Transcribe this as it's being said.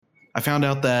I found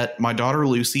out that my daughter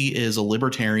Lucy is a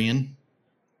libertarian.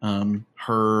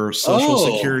 Her social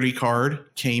security card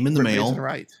came in the mail.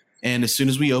 Right. And as soon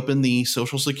as we opened the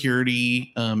Social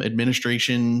Security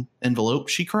administration envelope,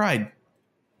 she cried.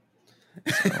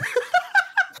 So.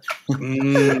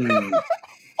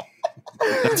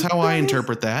 That's how I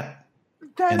interpret that.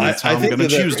 And that's how I'm going to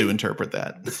choose to interpret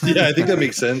that. Yeah, I think that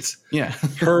makes sense. Yeah.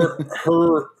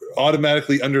 Her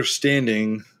automatically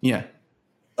understanding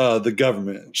the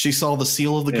government. She saw the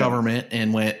seal of the government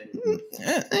and went...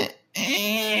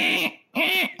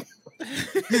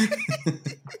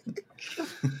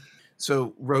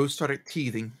 So Rose started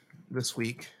teething this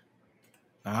week.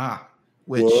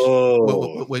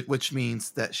 Which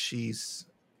means that she's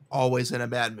always in a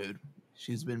bad mood.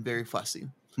 She's been very fussy.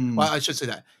 Well, I should say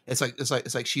that it's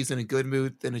like she's in a good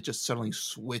mood, then it just suddenly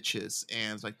switches,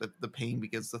 and it's like the pain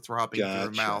begins to throbbing through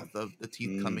her mouth of the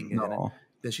teeth coming in. And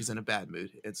then she's in a bad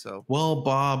mood, and so. Well,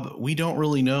 Bob, we don't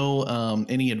really know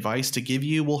any advice to give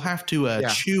you. We'll have to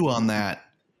chew on that.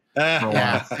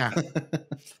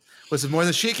 Was it more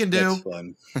than she can do? That's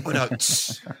fun.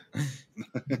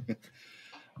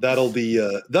 That'll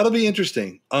be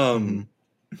interesting.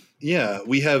 Yeah,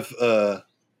 we have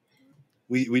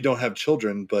we don't have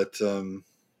children, but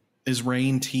is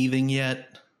Rain teething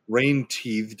yet? Rain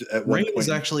teethed at one point. Rain is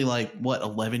actually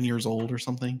 11 years old or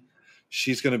something.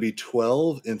 She's going to be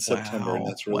 12 in September, and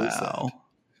that's really sad.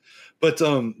 But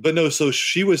no, so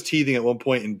she was teething at one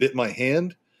point and bit my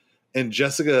hand. And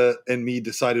Jessica and me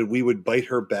decided we would bite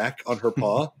her back on her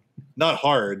paw. Not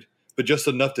hard, but just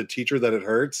enough to teach her that it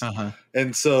hurts.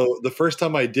 And so the first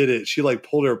time I did it, she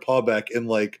pulled her paw back in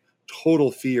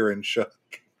total fear and shock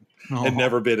and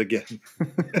never bit again.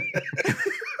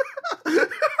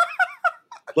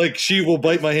 She will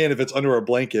bite my hand if it's under a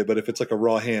blanket, but if it's a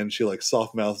raw hand, she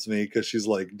soft mouths me because she's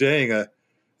like, dang, I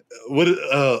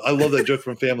love that joke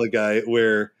from Family Guy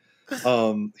where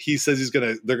he says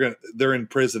they're in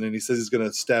prison and he says he's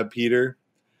gonna stab Peter,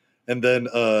 and then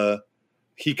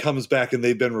he comes back and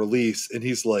they've been released and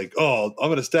he's like, oh, I'm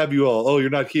gonna stab you all. Oh, you're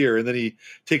not here. And then he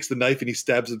takes the knife and he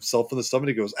stabs himself in the stomach.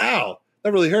 He goes, ow,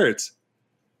 that really hurts.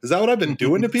 Is that what I've been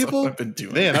doing to people? I've been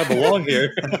doing. Man, I belong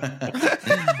here.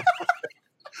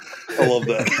 I love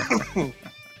that.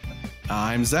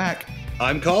 I'm Zach.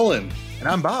 I'm Colin. And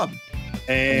I'm Bob.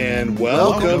 And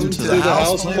welcome to the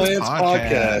Houseplants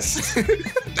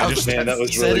Podcast. That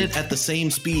was said it at the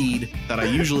same speed that I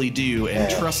usually do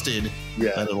and trusted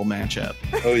that it'll match up.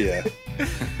 Oh, yeah.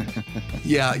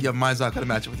 yeah, mine's not going to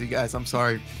match up with you guys. I'm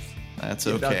sorry. That's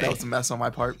okay. That was a mess on my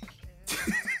part.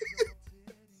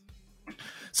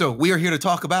 So we are here to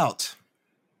talk about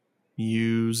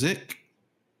music,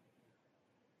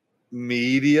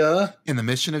 media, and the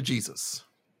mission of Jesus,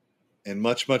 and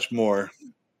much, much more.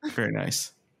 Very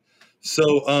nice.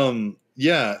 So,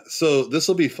 so this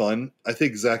will be fun. I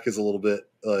think Zach is a little bit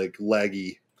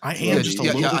laggy. I am just a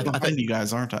little bit behind you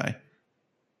guys, aren't I?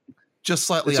 Just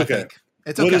slightly, it's okay. I think.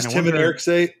 It's what okay. does Tim and Eric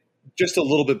say? Just a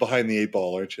little bit behind the 8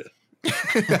 ball, aren't you?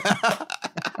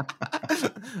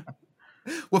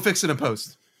 We'll fix it in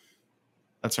post.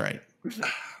 That's right.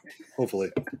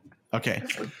 Hopefully. Okay.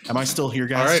 Am I still here,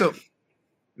 guys? All right.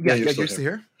 So, you're still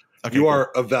here. Okay, you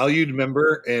are a valued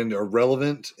member and are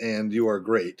relevant, and you are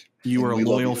great. You are a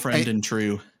loyal friend and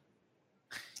true.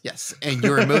 Yes, and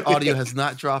your remote audio has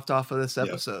not dropped off of this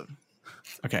episode.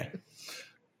 Okay.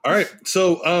 All right.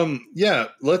 So,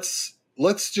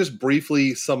 let's just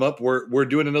briefly sum up. We're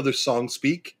doing another song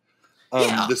speak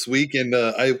this week, and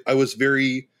I was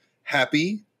very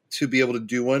happy to be able to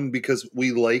do one because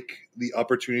we like the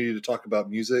opportunity to talk about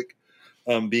music,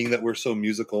 being that we're so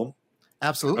musical.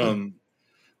 Absolutely.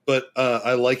 But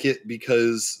I like it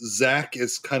because Zach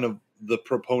is kind of the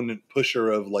proponent pusher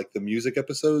of the music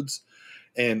episodes.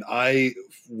 And I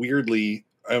weirdly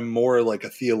am more a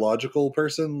theological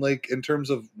person, in terms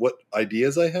of what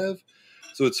ideas I have.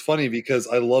 So it's funny because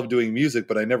I love doing music,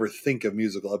 but I never think of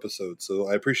musical episodes. So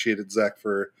I appreciated Zach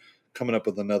for coming up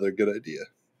with another good idea.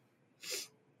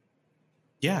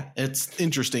 Yeah, it's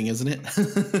interesting, isn't it?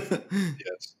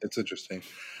 Yes, it's interesting.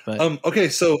 But, okay,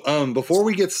 so before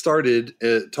we get started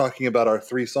talking about our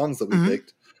 3 songs that we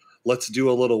picked, let's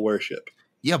do a little worship.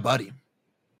 Yeah, buddy.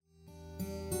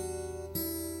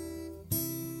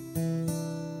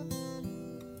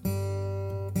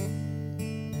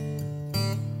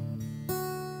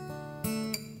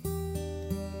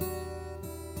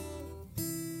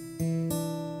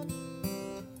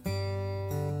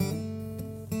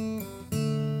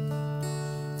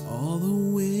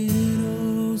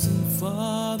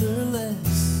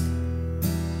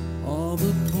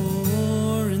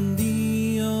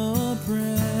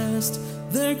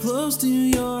 Close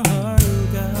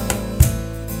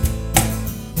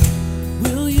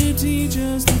teach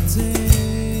us to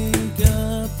take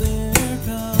up their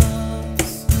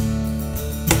cause.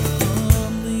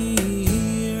 Humbly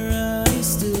here I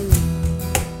stood,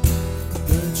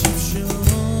 but you've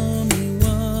shown me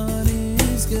what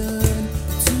is good,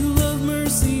 to love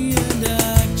mercy and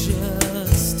act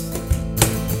just.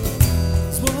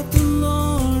 It's what the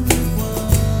Lord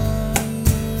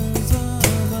requires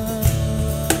of us.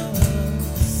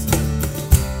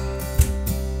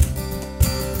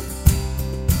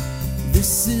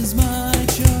 This is my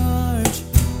charge,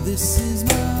 this is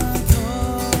my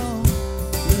call.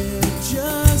 Let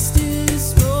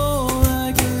justice roll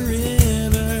like a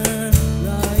river,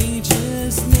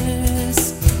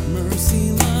 righteousness,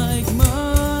 mercy like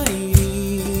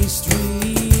mighty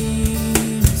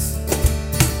streams.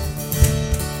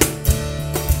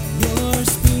 Your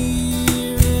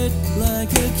spirit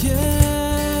like a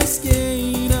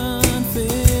cascade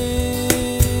unfailing.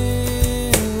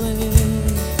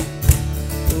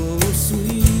 Oh,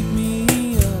 sweep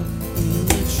me up in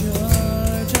the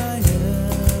charge I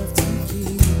have to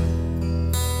keep.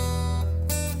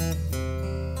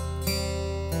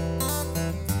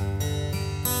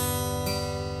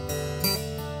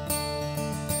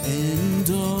 And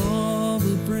all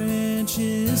the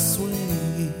branches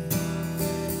sway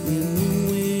in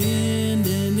the wind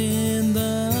and in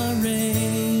the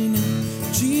rain.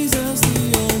 Jesus,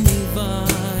 the only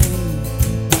vine.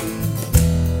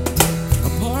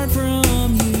 Apart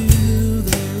from you,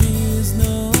 there is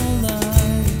no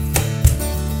life.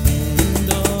 And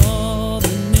all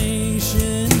the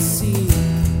nations see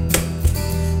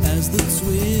as the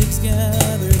twigs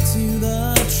gather to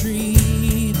the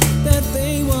tree that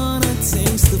they want to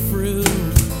taste the fruit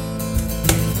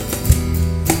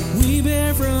we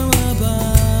bear from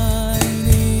abiding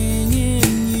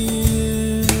in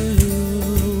you.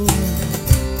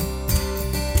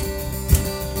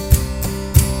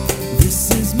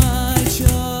 This is my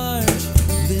charge,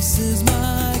 this is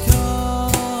my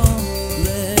call.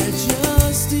 Let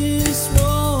justice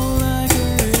roll like a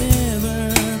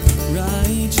river,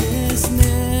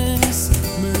 righteousness,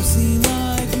 mercy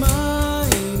like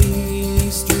mighty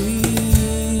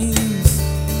streams.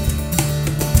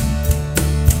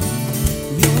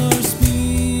 Your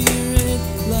spirit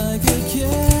like a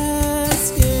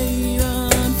cascade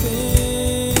unfailing.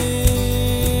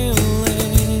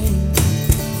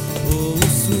 Oh,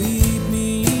 sweep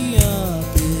me up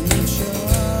in the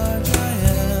charge I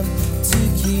have to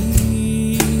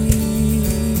keep.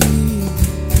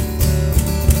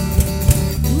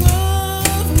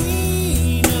 Love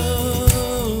we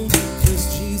know, 'cause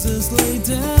Jesus laid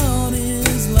down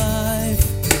his life,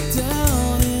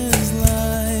 down his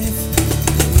life.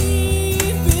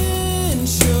 We've been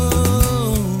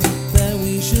shown that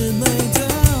we should lay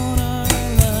down our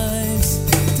lives,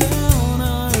 down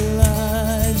our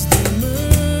lives. The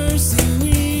mercy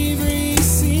we've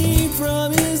received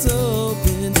from his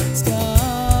open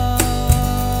scars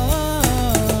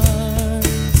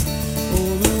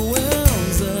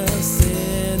overwhelms us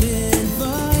and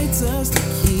invites us to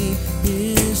keep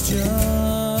his charge.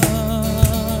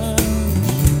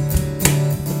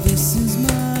 This is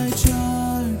my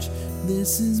charge,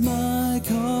 this is my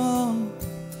call.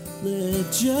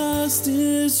 Let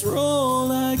justice roll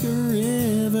like a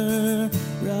river,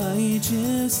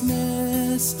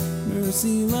 righteousness,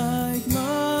 mercy like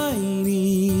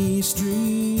mighty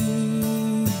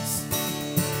streams.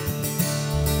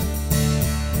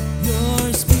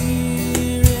 Your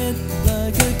spirit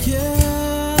like a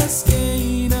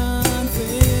cascade unfailing.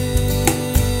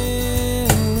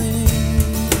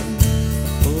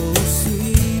 Oh,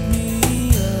 sweep me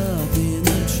up in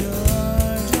the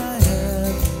charge I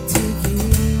have to keep.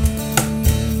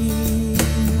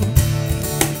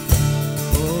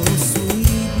 Oh,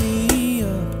 sweep me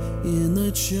up in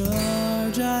the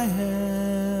charge I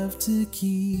have to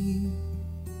keep.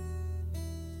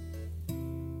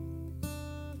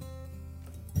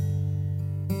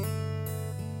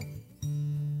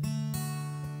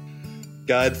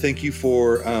 God, thank you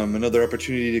for another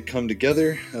opportunity to come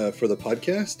together for the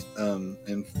podcast and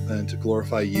to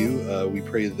glorify you. We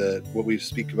pray that what we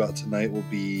speak about tonight will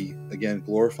be, again,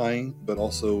 glorifying, but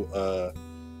also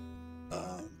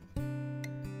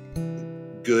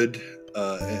good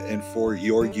and for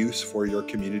your use, for your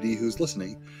community who's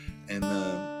listening. And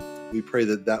we pray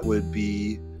that that would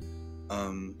be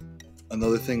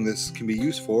another thing this can be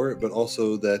used for, but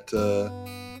also that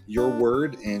your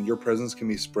word and your presence can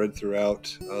be spread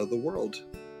throughout the world.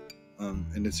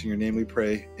 And it's in your name we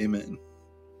pray. Amen.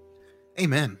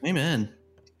 Amen. Amen.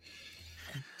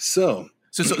 So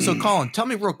So Colin, tell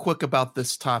me real quick about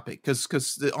this topic,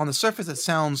 because on the surface it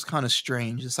sounds kind of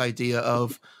strange. This idea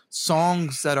of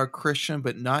songs that are Christian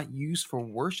but not used for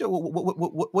worship.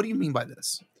 What do you mean by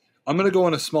this? I'm going to go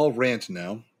on a small rant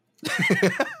now,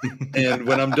 and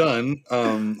when I'm done,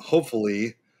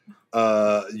 hopefully,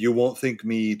 you won't think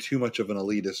me too much of an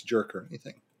elitist jerk or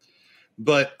anything.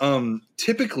 But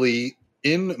typically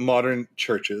in modern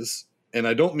churches, and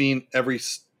I don't mean every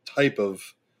type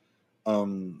of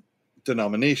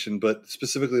denomination, but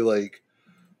specifically like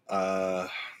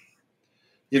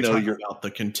you're about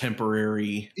the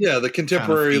contemporary, the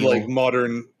contemporary kind of like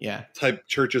modern type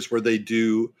churches where they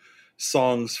do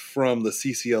songs from the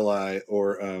CCLI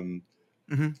or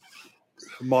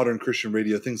modern Christian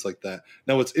radio, things like that.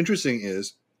 Now what's interesting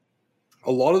is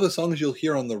a lot of the songs you'll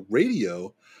hear on the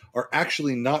radio are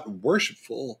actually not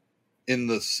worshipful in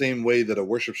the same way that a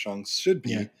worship song should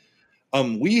be.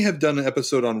 We have done an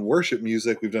episode on worship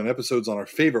music. We've done episodes on our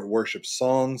favorite worship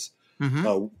songs,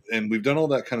 and we've done all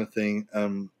that kind of thing.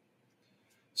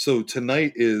 So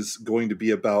tonight is going to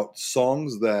be about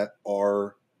songs that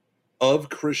are of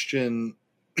Christian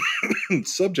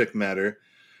subject matter,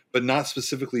 but not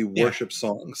specifically worship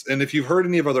songs. And if you've heard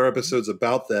any of other episodes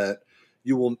about that,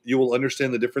 you will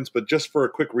understand the difference. But just for a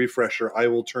quick refresher, I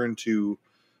will turn to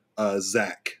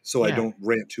Zach so I don't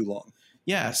rant too long.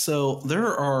 Yeah, so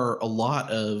there are a lot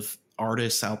of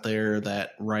artists out there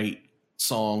that write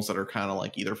songs that are kind of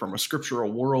like either from a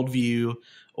scriptural worldview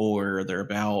or they're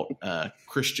about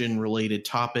Christian-related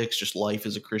topics, just life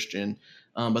as a Christian.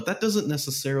 But that doesn't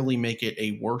necessarily make it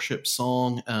a worship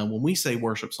song. When we say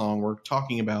worship song, we're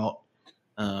talking about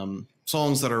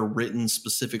songs that are written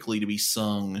specifically to be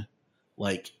sung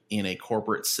like in a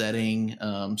corporate setting,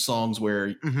 songs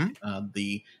where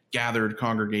the gathered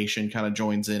congregation kind of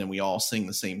joins in and we all sing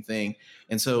the same thing.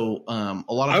 And so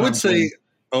a lot of times I would say,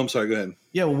 I'm sorry, go ahead.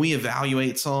 Yeah, when we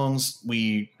evaluate songs,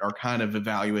 we are kind of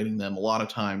evaluating them a lot of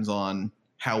times on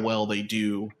how well they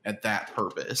do at that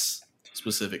purpose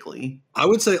specifically. I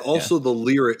would say also the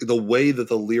way that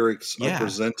the lyrics are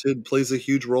presented plays a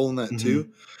huge role in that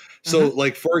too. So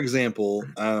like, for example,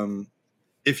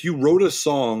 if you wrote a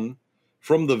song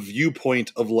from the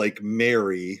viewpoint of like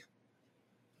Mary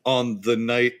on the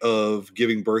night of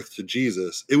giving birth to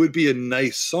Jesus, it would be a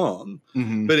nice song,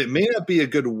 but it may not be a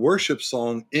good worship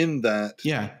song in that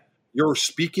you're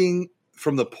speaking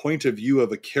from the point of view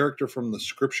of a character from the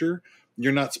scripture.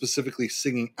 You're not specifically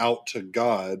singing out to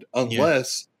God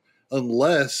unless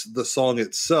the song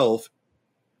itself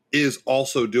is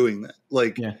also doing that.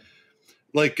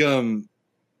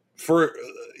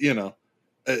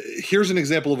 Here's an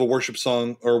example of a worship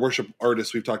song or a worship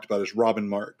artist we've talked about is Robin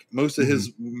Mark. Most of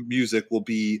his music will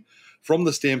be from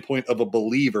the standpoint of a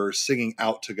believer singing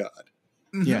out to God,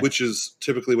 which is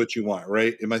typically what you want,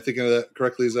 right? Am I thinking of that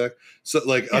correctly, Zach? So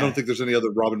I don't think there's any other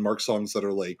Robin Mark songs that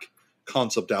are like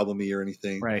concept album-y or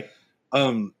anything. Right.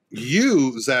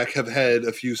 You, Zach, have had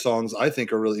a few songs I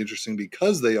think are really interesting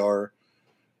because they are,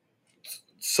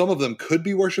 some of them could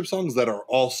be worship songs that are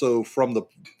also from the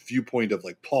viewpoint of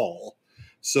like Paul.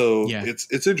 So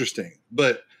it's interesting,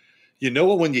 but you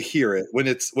know it when you hear it. When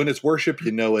it's worship,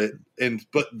 you know it.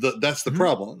 But that's the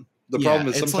problem. The problem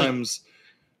is sometimes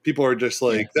people are just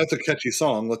like, that's a catchy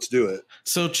song, let's do it.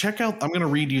 So check out, I'm going to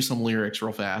read you some lyrics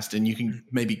real fast, and you can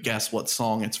maybe guess what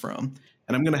song it's from.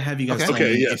 And I'm going to have you guys tell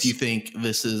me if you think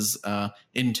this is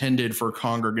intended for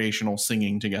congregational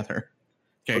singing together.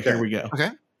 Okay, here we go.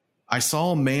 Okay. I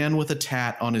saw a man with a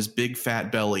tat on his big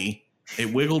fat belly.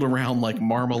 It wiggled around like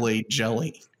marmalade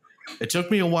jelly. It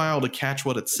took me a while to catch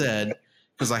what it said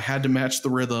because I had to match the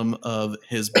rhythm of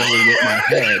his belly with my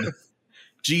head.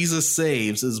 Jesus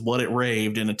saves is what it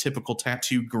raved in a typical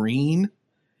tattoo green.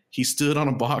 He stood on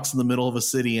a box in the middle of a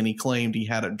city and he claimed he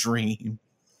had a dream.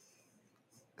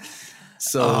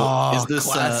 So is this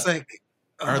classic?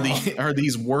 Are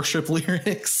these worship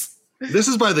lyrics? This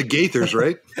is by the Gaithers,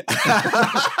 right?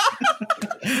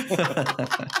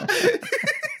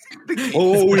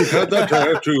 Oh, he had that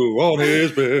tattoo on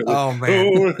his bed. Oh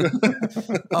man.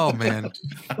 Oh man.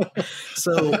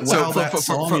 So while that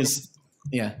song is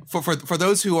for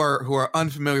those who are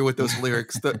unfamiliar with those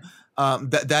lyrics,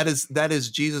 that is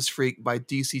Jesus Freak by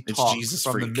DC Talk. It's Jesus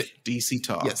Freak. DC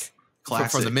Talk. Yes.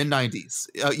 Classic. From the mid-90s.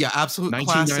 Absolute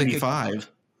 1995. Classic.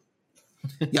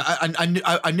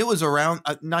 I knew it was around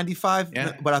 95,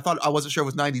 but I wasn't sure it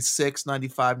was 96,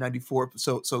 95, 94.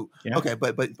 So okay,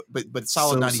 but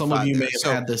solid 95. Some of you may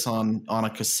have had this on a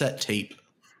cassette tape.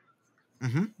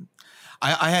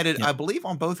 I had it, I believe,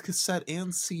 on both cassette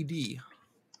and CD.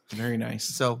 Very nice.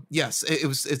 So yes,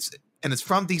 it's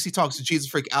from DC Talk's Jesus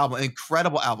Freak album,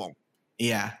 incredible album.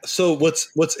 Yeah. So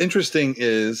what's interesting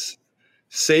is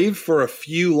save for a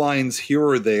few lines here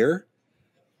or there.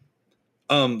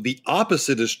 The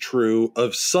opposite is true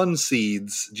of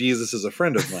Sunseed's Jesus is a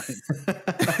Friend of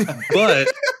Mine. But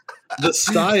the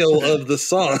style of the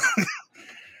song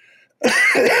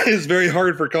is very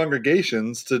hard for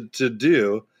congregations to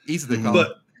do. Easy to come.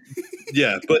 But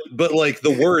yeah, but like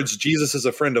the words "Jesus is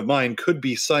a friend of mine" could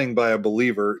be sung by a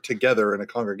believer together in a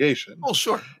congregation. Oh,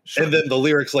 sure. And then the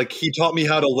lyrics like "He taught me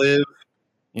how to live."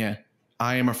 Yeah.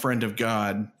 I am a friend of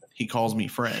God. He calls me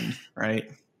friend,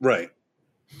 right? Right.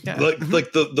 Yeah. Like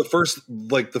the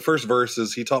first verse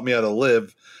is "He taught me how to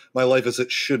live my life as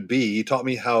it should be. He taught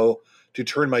me how to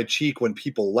turn my cheek when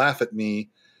people laugh at me.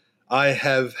 I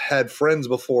have had friends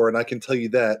before, and I can tell you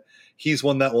that he's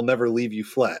one that will never leave you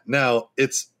flat." Now,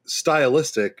 it's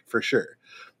stylistic for sure,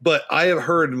 but I have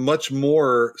heard much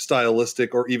more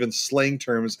stylistic or even slang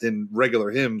terms in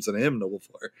regular hymns and a hymnal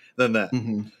before than that.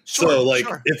 Mm-hmm. So like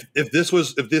if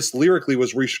this lyrically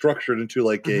was restructured into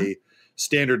like a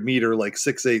standard meter, like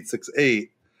 6/8,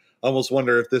 I almost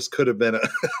wonder if this could have been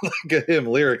like a hymn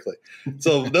lyrically.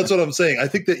 So that's what I'm saying. I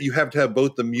think that you have to have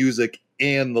both the music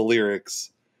and the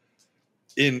lyrics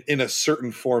in a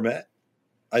certain format,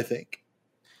 I think.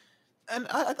 And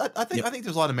I think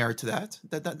there's a lot of merit to that.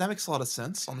 That makes a lot of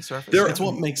sense on the surface. That's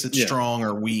what makes it strong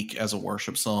or weak as a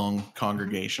worship song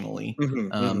congregationally.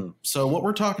 So what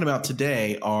we're talking about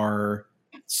today are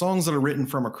songs that are written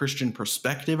from a Christian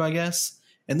perspective, I guess.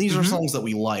 And these are songs that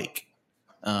we like,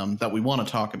 that we want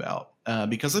to talk about,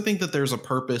 because I think that there's a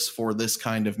purpose for this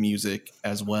kind of music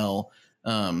as well.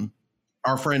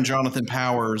 Our friend Jonathan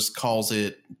Powers calls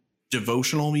it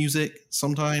devotional music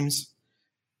sometimes.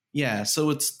 Yeah, so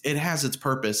it has its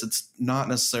purpose. It's not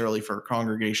necessarily for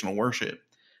congregational worship,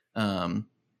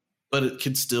 but it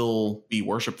can still be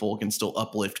worshipful. It can still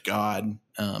uplift God,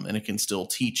 and it can still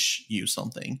teach you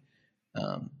something.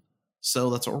 So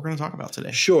that's what we're going to talk about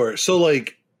today. Sure. So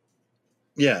like,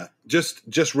 yeah,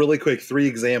 just really quick, 3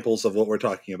 examples of what we're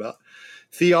talking about.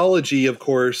 Theology, of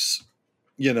course,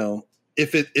 you know,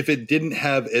 if it didn't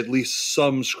have at least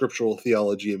some scriptural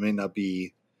theology, it may not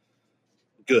be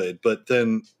good. But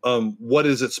then what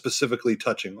is it specifically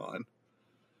touching on?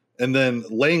 And then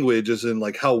language is in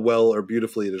like how well or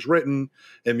beautifully it is written,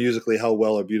 and musically how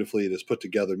well or beautifully it is put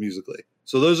together musically.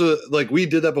 So those are like, we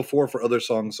did that before for other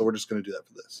songs, so we're just going to do that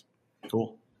for this.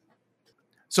 Cool.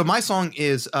 So my song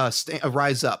is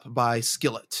Rise Up by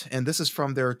Skillet, and this is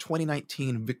from their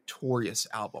 2019 Victorious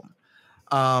album.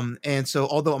 And so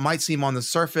although it might seem on the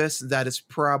surface that it's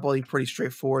probably pretty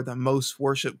straightforward, that most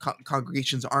worship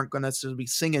congregations aren't going to necessarily be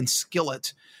singing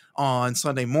Skillet on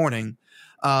Sunday morning,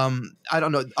 I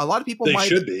don't know. A lot of people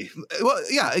should be. Well,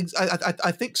 yeah,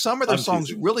 I think some of their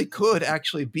songs really could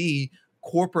actually be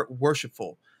corporate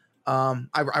worshipful.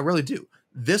 I really do.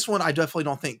 This one I definitely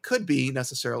don't think could be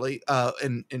necessarily.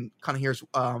 And kind of here's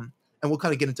and we'll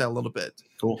kind of get into that a little bit.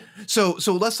 Cool. So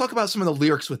let's talk about some of the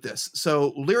lyrics with this.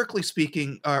 So lyrically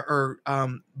speaking,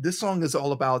 this song is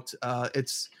all about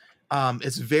it's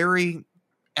very,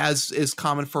 as is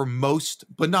common for most,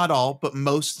 but not all, but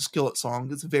most Skillet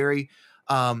songs. It's very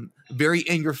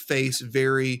in your face,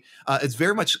 very it's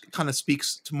very much kind of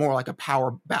speaks to more like a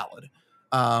power ballad.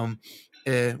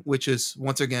 Which is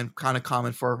once again kind of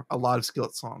common for a lot of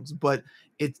Skillet songs, but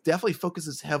it definitely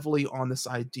focuses heavily on this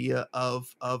idea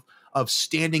of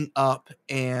standing up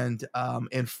and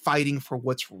fighting for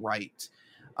what's right.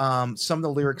 Some of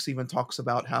the lyrics even talks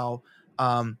about how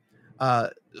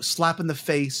slap in the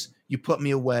face, you put me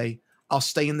away, I'll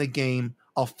stay in the game,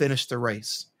 I'll finish the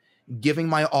race, giving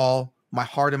my all, my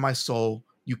heart and my soul,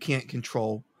 you can't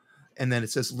control. And then it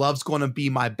says, love's going to be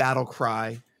my battle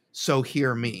cry, so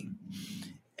hear me.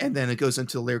 And then it goes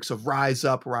into the lyrics of rise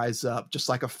up, just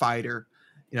like a fighter.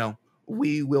 You know,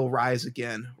 we will rise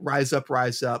again. Rise up,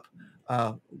 rise up.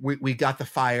 We got the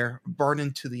fire,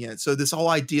 burning to the end. So this whole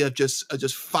idea of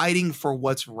just fighting for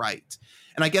what's right.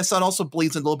 And I guess that also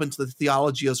bleeds a little bit into the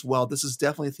theology as well. This is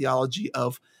definitely a theology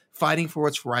of fighting for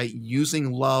what's right,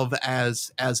 using love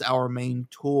as our main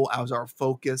tool, as our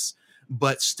focus,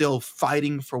 but still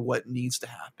fighting for what needs to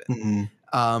happen.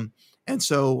 And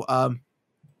so,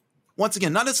 once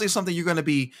again, not necessarily something you're going to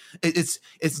be.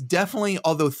 It's definitely,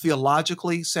 although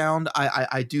theologically sound,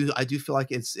 I do feel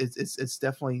like it's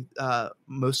definitely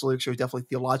most lyrics are definitely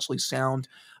theologically sound.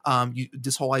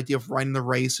 This whole idea of running the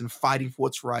race and fighting for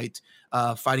what's right,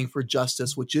 fighting for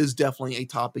justice, which is definitely a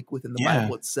topic within the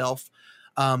Bible itself.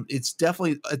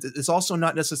 It's also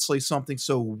not necessarily something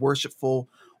so worshipful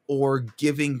or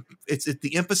giving.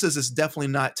 The emphasis is definitely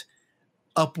not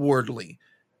upwardly.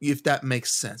 if that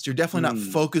makes sense. You're definitely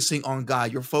not focusing on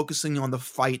God. You're focusing on the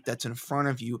fight that's in front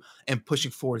of you and pushing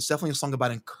forward. It's definitely a song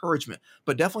about encouragement,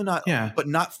 but definitely not, but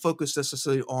not focused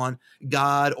necessarily on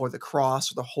God or the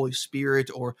cross or the Holy Spirit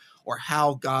or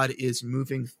how God is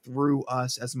moving through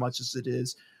us as much as it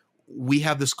is. We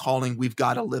have this calling. We've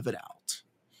got to live it out.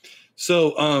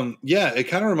 So, it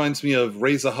kind of reminds me of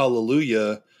Raise a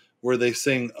Hallelujah, where they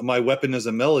sing My Weapon is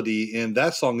a Melody, and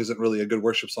that song isn't really a good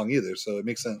worship song either, so it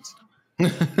makes sense.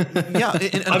 Yeah,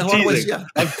 in I'm a lot of ways, yeah.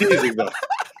 I'm teasing, though.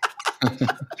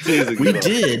 We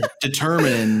did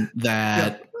determine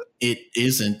that it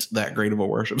isn't that great of a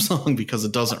worship song because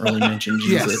it doesn't really mention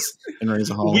Jesus in Raise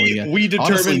a Hallelujah. We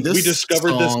determined, Honestly, we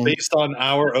discovered this based on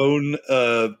our own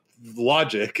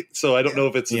logic, so I don't know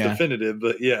if it's a definitive,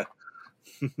 but yeah.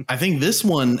 I think this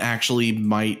one actually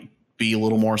might be a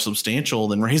little more substantial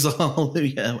than Raise a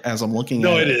Hallelujah as I'm looking at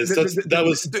it. No, it is.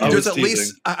 There's at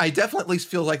least, I definitely at least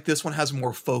feel like this one has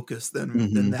more focus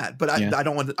than that. But I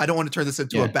don't want to turn this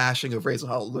into a bashing of Raise a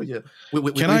Hallelujah.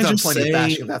 We've done plenty of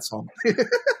bashing of that song.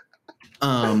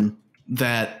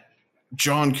 That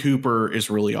John Cooper is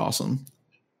really awesome.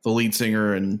 The lead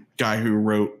singer and guy who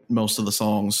wrote most of the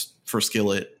songs for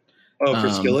Skillet. Oh, for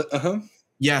Skillet?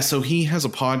 Yeah, so he has a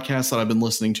podcast that I've been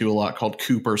listening to a lot called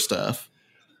Cooper Stuff.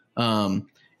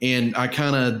 And I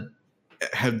kind of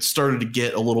had started to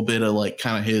get a little bit of like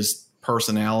kind of his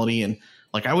personality, and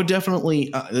like I would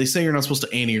definitely they say you're not supposed to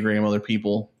Enneagram other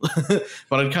people,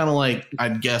 but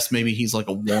I'd guess maybe he's like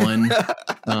a 1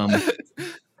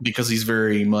 because he's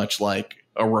very much like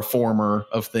a reformer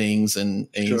of things, and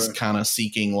he's kind of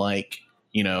seeking like,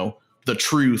 you know, the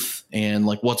truth and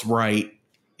like what's right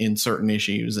in certain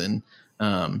issues. And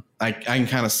I can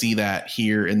kind of see that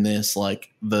here in this,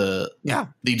 like the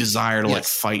desire to like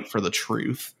fight for the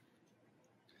truth.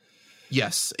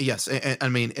 Yes. And I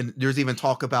mean, and there's even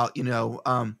talk about, you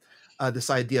know, this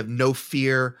idea of no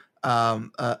fear, of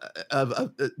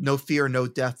no fear, no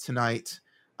death tonight.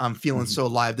 I'm feeling so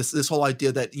alive. This whole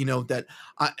idea that, you know, that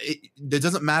it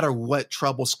doesn't matter what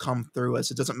troubles come through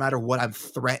us. It doesn't matter what I'm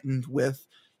threatened with.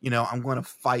 You know, I'm going to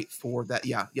fight for that.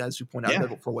 Yeah, as you point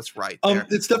out, for what's right there.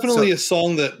 It's definitely a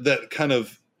song that kind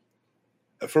of,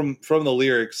 from the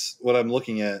lyrics, what I'm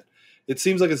looking at, it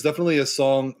seems like it's definitely a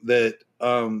song that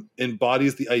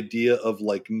embodies the idea of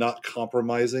like not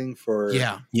compromising for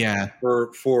I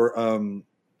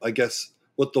guess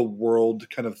what the world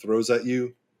kind of throws at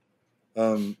you.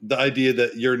 The idea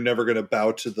that you're never going to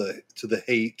bow to the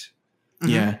hate,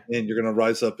 and you're going to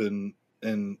rise up and.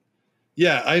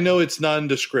 Yeah, I know it's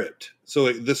nondescript,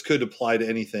 so this could apply to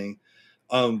anything.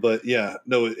 But yeah,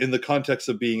 no, in the context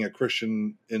of being a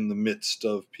Christian in the midst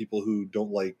of people who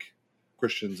don't like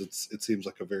Christians, it seems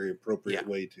like a very appropriate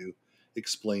way to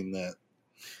explain that.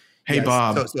 Hey,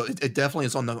 Bob. So it definitely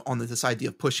is on this idea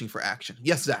of pushing for action.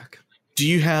 Yes, Zach. Do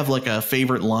you have like a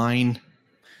favorite lyric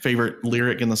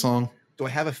in the song? Do I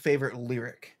have a favorite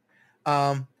lyric?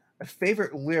 A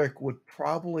favorite lyric would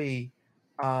probably...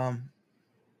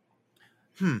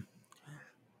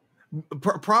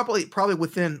 Probably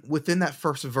within that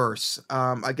first verse.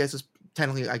 I guess it's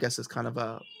technically, it's kind of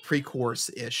a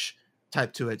pre-chorus ish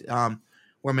type to it. Where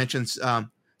it mentions,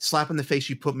 slap in the face,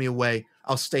 you put me away.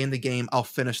 I'll stay in the game. I'll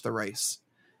finish the race.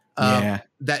 That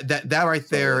right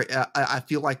there, I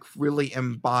feel like really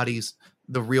embodies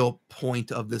the real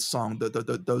point of this song.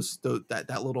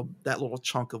 That little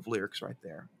chunk of lyrics right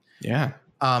there. Yeah.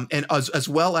 And as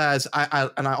well as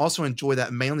I also enjoy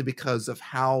that mainly because of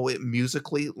how it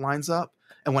musically lines up.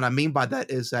 And what I mean by that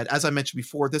is that, as I mentioned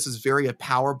before, this is very a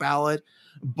power ballad,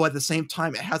 but at the same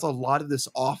time, it has a lot of this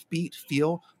offbeat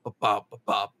feel,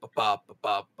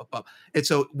 and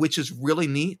so which is really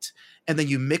neat. And then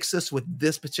you mix this with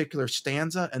this particular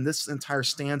stanza, and this entire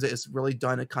stanza is really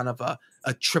done in kind of a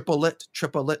triplet,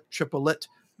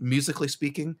 musically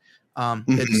speaking.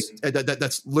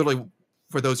 That's literally.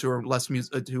 For those who are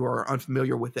who are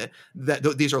unfamiliar with it,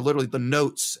 that these are literally the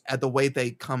notes and the way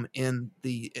they come in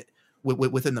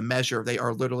within the measure. They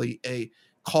are literally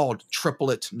called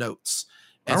triplet notes.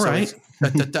 And all right.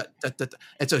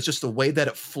 And so it's just the way that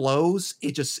it flows.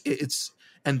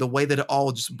 And the way that it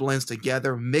all just blends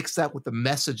together. Mix that with the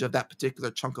message of that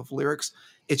particular chunk of lyrics.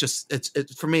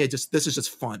 For me. This is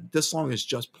just fun. This song is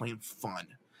just plain fun.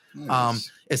 Nice.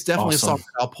 It's definitely awesome. A song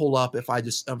that I'll pull up if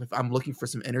I'm looking for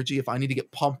some energy, if I need to get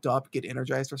pumped up, get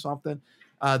energized or something.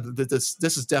 This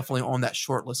is definitely on that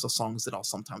short list of songs that I'll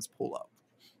sometimes pull up.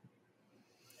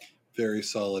 Very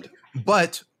solid.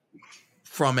 But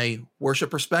from a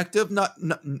worship perspective, not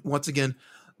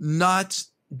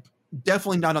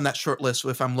definitely not on that short list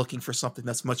if I'm looking for something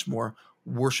that's much more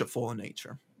worshipful in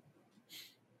nature.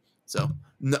 So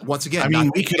once again, I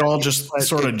mean, we could all just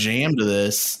sort of jam to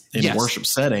this in Yes. worship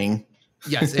setting.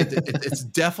 Yes, it's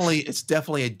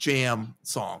definitely a jam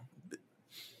song.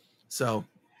 So,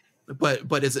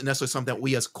 but is it necessarily something that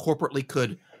we as corporately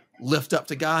could lift up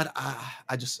to God?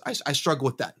 I struggle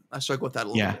with that. I struggle with that a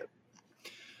little bit.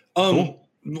 Cool.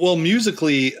 Well,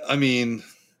 musically, I mean,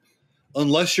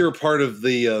 unless you're part of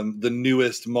the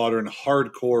newest modern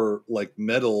hardcore like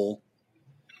metal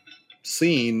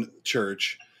scene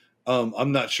church,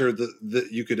 I'm not sure that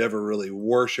you could ever really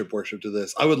worship to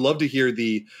this. I would love to hear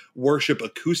the worship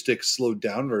acoustic slowed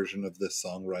down version of this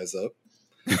song, Rise Up.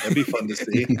 That'd be fun to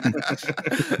see.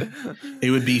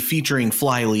 It would be featuring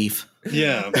Flyleaf.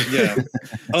 Yeah.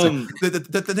 So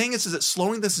the thing is that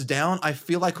slowing this down, I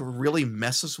feel like really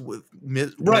messes with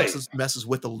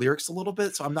the lyrics a little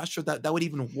bit. So I'm not sure that would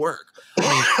even work.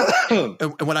 I mean,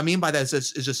 and what I mean by that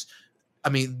is just, I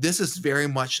mean, this is very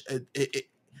much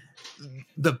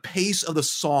the pace of the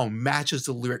song matches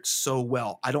the lyrics so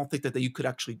well. I don't think that you could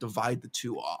actually divide the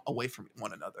two away from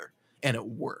one another and it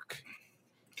work.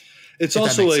 It's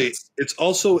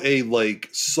also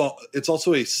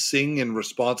a sing and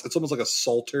response. It's almost like a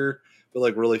psalter, but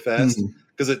like really fast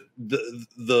because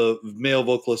the male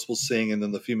vocalist will sing and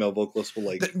then the female vocalist will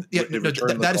like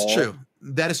that is true.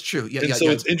 That is true. Yeah. And so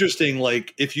it's interesting.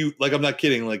 Like if you I'm not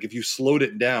kidding. Like if you slowed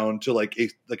it down to like a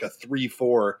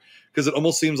 3/4, because it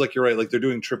almost seems like you're right. Like they're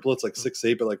doing triplets, like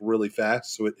 6/8, but like really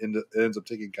fast. So it ends up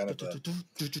taking kind of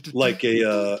like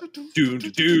a do do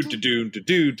do do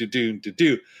do do do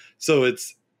do. So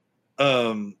it's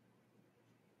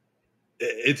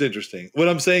interesting. What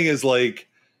I'm saying is like,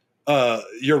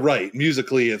 you're right.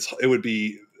 Musically,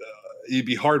 you'd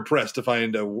be hard pressed to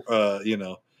find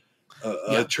a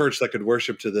church that could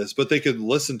worship to this, but they could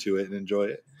listen to it and enjoy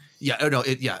it. Yeah. Oh no.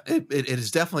 It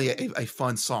is definitely a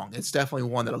fun song. It's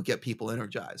definitely one that'll get people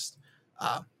energized.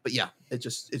 But yeah, it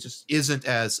just isn't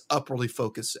as upwardly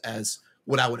focused as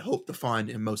what I would hope to find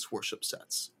in most worship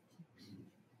sets.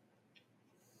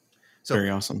 So,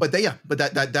 very awesome. But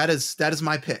that is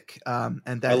my pick. And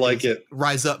that I like it.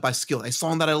 Rise Up by Skillet, a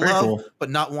song that I Very love, cool.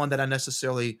 but not one that I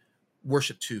necessarily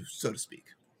worship to, so to speak.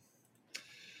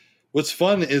 What's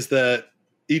fun is that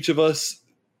each of us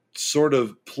sort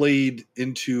of played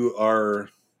into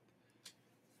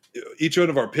each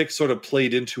one of our picks sort of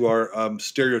played into our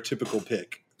stereotypical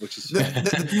pick, which is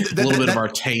a little bit of our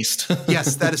taste.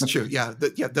 Yes, that is true. Yeah.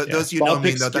 Those of you know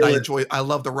me know that I enjoy, I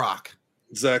love The Rock.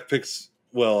 Zach picks,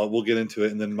 well, we'll get into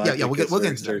it, and then my we'll get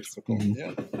into that. Mm-hmm.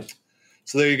 Yeah.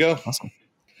 So there you go. Awesome.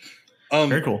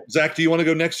 Very cool. Zach, do you want to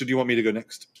go next, or do you want me to go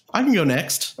next? I can go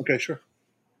next. Okay, sure.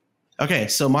 Okay,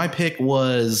 so my pick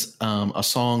was a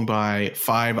song by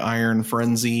Five Iron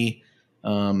Frenzy.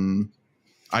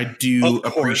 I do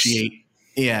appreciate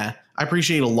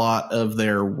a lot of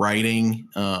their writing.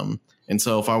 And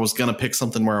so if I was going to pick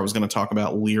something where I was going to talk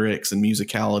about lyrics and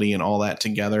musicality and all that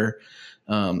together,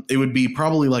 it would be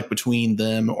probably like between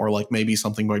them or like maybe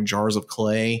something by Jars of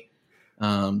Clay,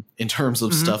 in terms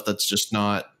of stuff that's just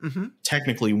not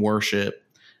technically worship.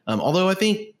 Although I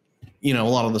think, a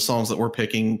lot of the songs that we're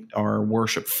picking are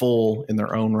worshipful in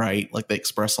their own right. Like they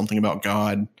express something about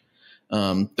God.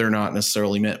 They're not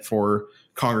necessarily meant for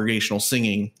congregational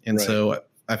singing. And so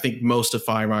I think most of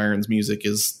Five Iron's music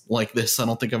is like this. I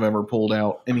don't think I've ever pulled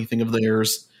out anything of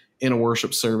theirs in a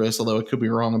worship service, although I could be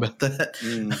wrong about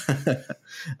that.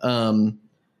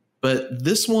 But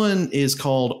this one is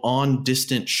called On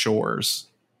Distant Shores.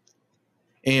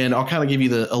 And I'll kind of give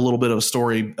you a little bit of a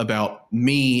story about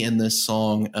me in this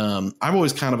song. I've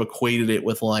always kind of equated it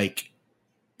with like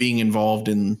being involved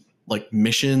in like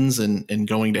missions and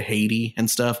going to Haiti and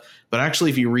stuff. But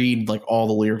actually, if you read like all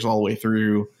the lyrics all the way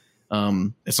through,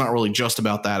 it's not really just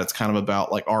about that. It's kind of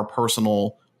about like our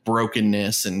personal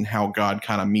brokenness and how God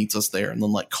kind of meets us there and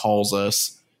then like calls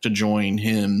us to join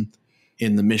him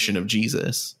in the mission of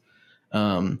Jesus.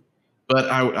 But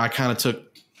I kind of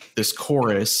took this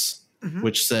chorus,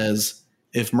 which says,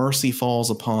 if mercy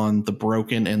falls upon the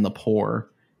broken and the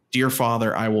poor, dear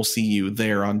Father, I will see you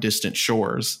there on distant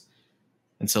shores.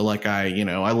 And so like I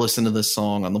listened to this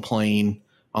song on the plane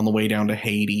on the way down to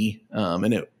Haiti.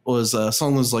 And it was a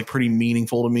song that was like pretty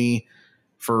meaningful to me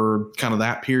for kind of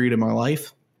that period of my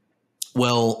life.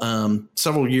 Well,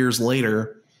 several years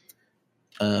later,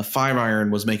 Five Iron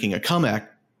was making a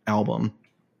comeback album,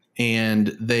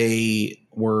 and they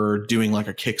were doing like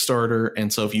a Kickstarter.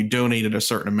 And so if you donated a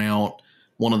certain amount,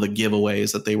 one of the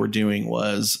giveaways that they were doing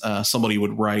was somebody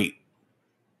would write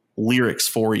lyrics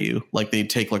for you. Like they'd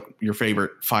take like your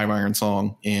favorite Five Iron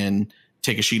song and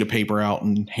take a sheet of paper out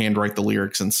and handwrite the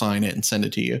lyrics and sign it and send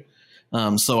it to you.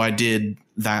 So I did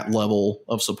that level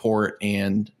of support,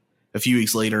 and a few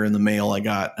weeks later in the mail, I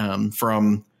got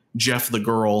from Jeff the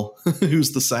Girl,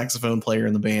 who's the saxophone player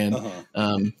in the band,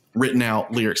 written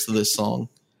out lyrics to this song.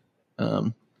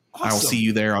 Awesome. I will see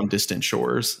you there on distant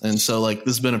shores. And so like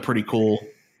this has been a pretty cool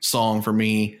song for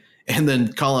me. And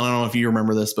then Colin, I don't know if you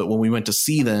remember this, but when we went to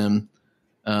see them,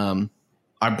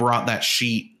 I brought that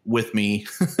sheet with me.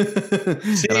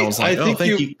 See, and I was like,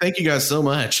 thank you guys so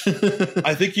much.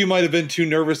 I think you might have been too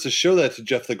nervous to show that to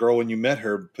Jeff the Girl when you met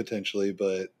her potentially,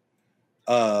 but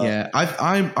yeah,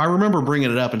 I remember bringing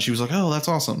it up and she was like, oh, that's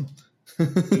awesome.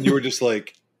 And you were just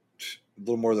like a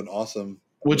little more than awesome.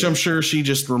 Which I'm sure she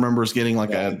just remembers getting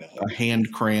like a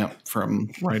hand cramp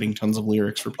from writing tons of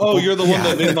lyrics for people. Oh, you're the one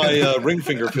that made my ring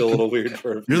finger feel a little weird.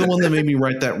 You're the one that made me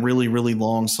write that really, really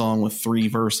long song with 3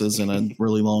 verses and a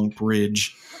really long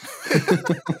bridge.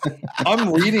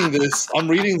 I'm reading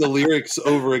the lyrics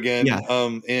over again. Yeah.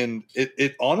 And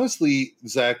it honestly,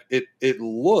 Zach, it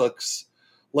looks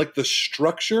like the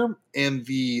structure and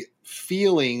the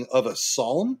feeling of a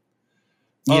psalm.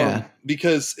 Yeah.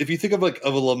 Because if you think of a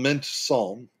lament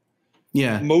psalm,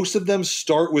 most of them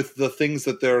start with the things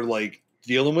that they're like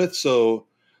dealing with. So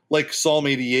like Psalm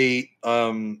 88,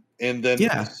 and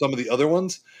then some of the other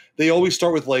ones, they always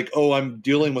start with like, oh, I'm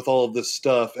dealing with all of this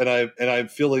stuff and I'm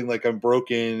feeling like I'm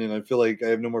broken and I feel like I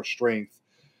have no more strength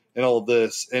and all of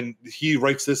this. And he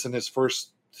writes this in his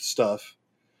first stuff.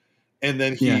 And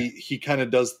then he kind of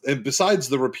does, and besides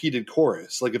the repeated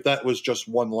chorus, like if that was just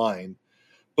one line,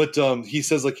 but he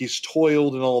says like he's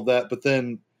toiled and all of that. But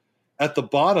then at the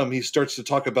bottom, he starts to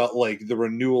talk about like the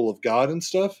renewal of God and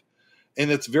stuff. And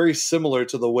it's very similar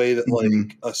to the way that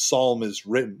like a psalm is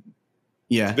written.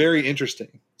 Yeah. It's very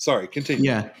interesting. Sorry, continue.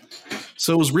 Yeah.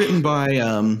 So it was written by,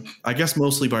 I guess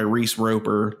mostly by Reese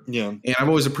Roper. Yeah. And I've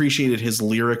always appreciated his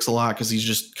lyrics a lot because he's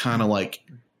just kind of like,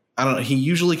 I don't know. He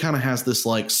usually kind of has this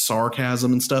like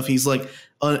sarcasm and stuff. He's like,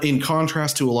 in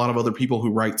contrast to a lot of other people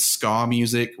who write ska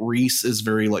music, Reese is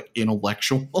very like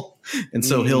intellectual. And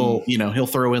so he'll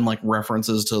throw in like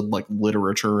references to like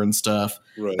literature and stuff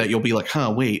that you'll be like,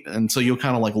 huh, wait. And so you'll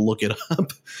kind of like look it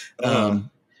up.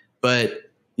 But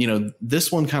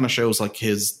this one kind of shows like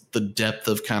the depth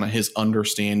of kind of his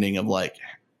understanding of like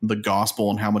the gospel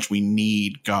and how much we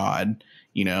need God.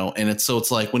 And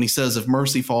it's like when he says, if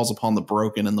mercy falls upon the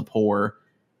broken and the poor,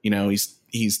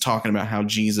 he's talking about how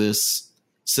Jesus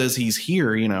says he's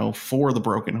here, for the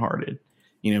brokenhearted.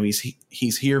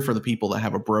 He's here for the people that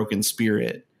have a broken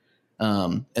spirit.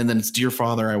 And then it's, dear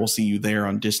Father, I will see you there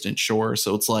on distant shore.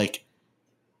 So it's like,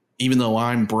 even though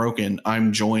I'm broken,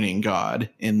 I'm joining God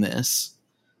in this.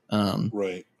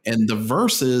 Right. And the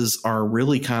verses are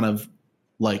really kind of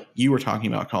like you were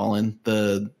talking about, Colin,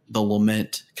 the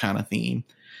lament kind of theme.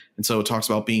 And so it talks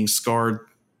about being scarred.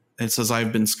 It says,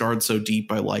 I've been scarred so deep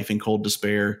by life and cold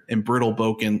despair, and brittle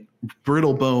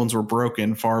bones were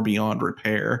broken far beyond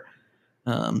repair.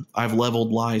 I've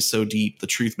leveled lies so deep the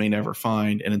truth may never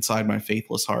find, and inside my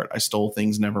faithless heart I stole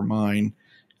things never mine.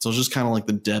 So it's just kind of like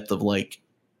the depth of like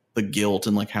the guilt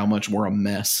and like how much we're a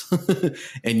mess.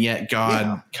 And yet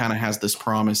God kind of has this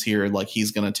promise here, like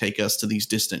he's going to take us to these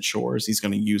distant shores. He's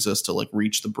going to use us to like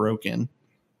reach the broken.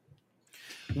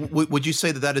 Would you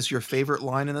say that is your favorite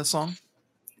line in this song?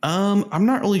 I'm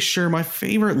not really sure. My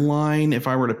favorite line, if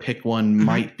I were to pick one,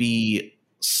 might be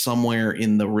somewhere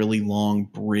in the really long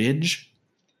bridge,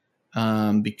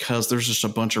 because there's just a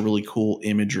bunch of really cool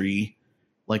imagery.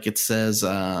 Like it says,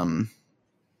 hang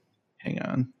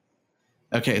on.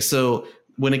 Okay, so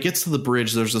when it gets to the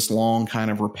bridge, there's this long kind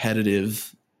of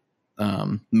repetitive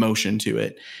motion to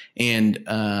it. And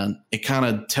it kind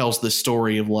of tells the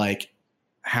story of like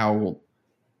how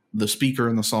the speaker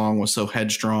in the song was so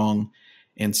headstrong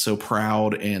and so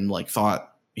proud and like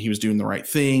thought he was doing the right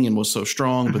thing and was so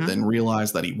strong, but then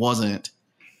realized that he wasn't,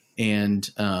 and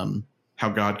how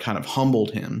God kind of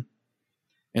humbled him.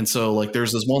 And so like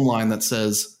there's this one line that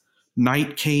says,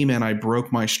 night came and I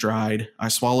broke my stride. I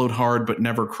swallowed hard but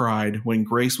never cried. When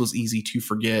grace was easy to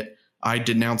forget, I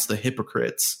denounced the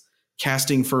hypocrites,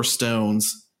 casting first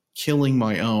stones, killing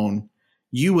my own.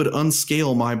 You would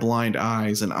unscale my blind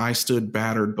eyes, and I stood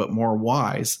battered but more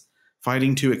wise,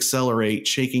 fighting to accelerate,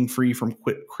 shaking free from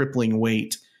crippling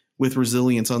weight. With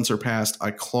resilience unsurpassed,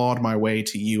 I clawed my way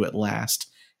to you at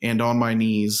last, and on my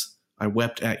knees, I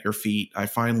wept at your feet. I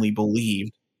finally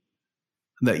believed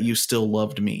that you still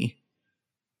loved me.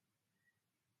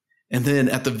 And then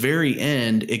at the very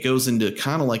end, it goes into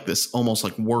kind of like this almost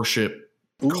like worship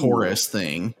chorus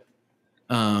thing.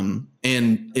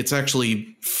 And it's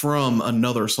actually from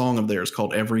another song of theirs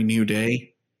called Every New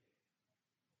Day.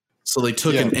 So they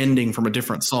took an ending from a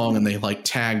different song and they like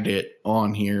tagged it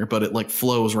on here, but it like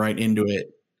flows right into it.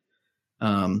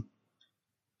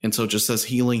 And so it just says,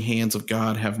 healing hands of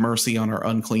God, have mercy on our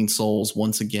unclean souls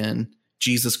once again.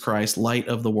 Jesus Christ, light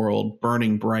of the world,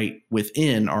 burning bright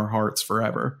within our hearts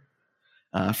forever.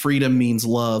 Freedom means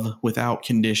love without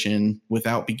condition,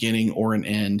 without beginning or an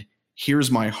end.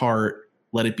 Here's my heart.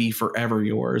 Let it be forever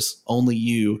yours. Only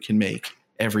you can make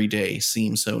every day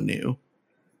seem so new.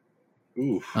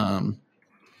 Ooh.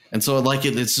 And so I like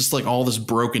it. It's just like all this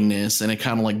brokenness, and it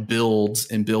kind of like builds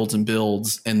and builds and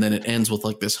builds. And then it ends with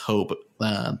like this hope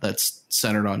that's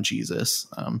centered on Jesus.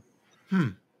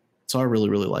 So I really,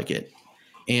 really like it.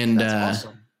 And That's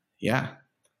awesome. yeah.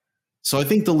 So I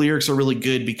think the lyrics are really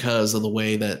good because of the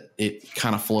way that it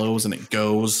kind of flows and it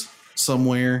goes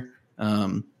somewhere.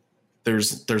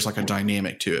 There's like a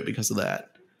dynamic to it because of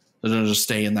that. It doesn't just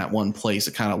stay in that one place.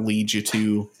 It kind of leads you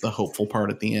to the hopeful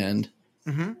part at the end.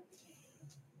 Mm-hmm.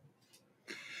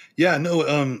 Yeah,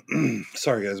 no,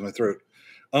 sorry guys, my throat.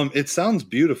 It sounds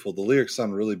beautiful. The lyrics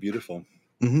sound really beautiful.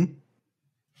 Mm-hmm.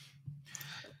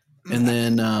 And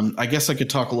then I guess I could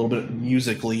talk a little bit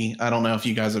musically. I don't know if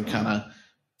you guys have kind of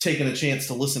taken a chance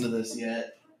to listen to this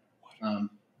yet.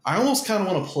 I almost kind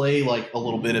of want to play like a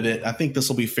little bit of it. I think this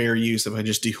will be fair use if I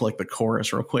just do like the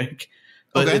chorus real quick.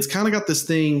 But Okay. It's kind of got this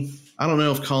thing. I don't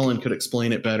know if Colin could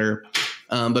explain it better.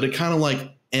 But it kind of like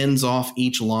ends off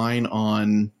each line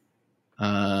on.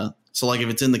 So like if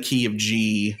it's in the key of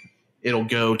G, it'll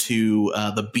go to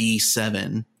the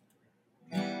B7.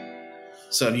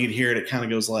 So you'd hear it. It kind of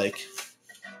goes like,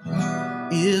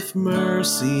 if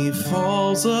mercy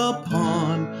falls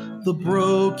upon the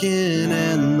broken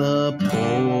and the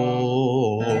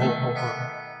poor,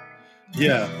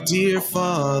 Yeah. dear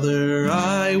Father,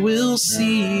 I will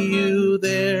see you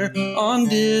there on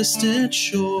distant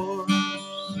shore.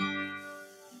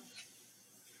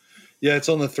 Yeah, it's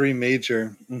on the 3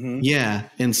 major. Mm-hmm. Yeah,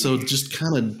 and so just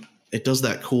kind of it does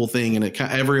that cool thing, and it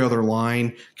every other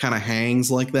line kind of hangs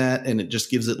like that, and it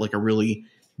just gives it like a really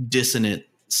dissonant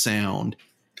sound.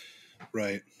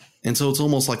 Right. And so it's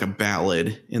almost like a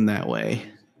ballad in that way.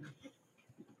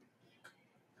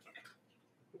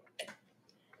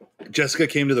 Jessica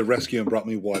came to the rescue and brought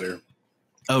me water.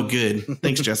 Oh, good.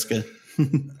 Thanks, Jessica.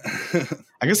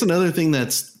 I guess another thing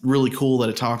that's really cool that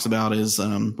it talks about is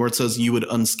where it says, you would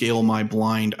unscale my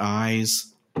blind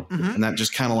eyes. Mm-hmm. And that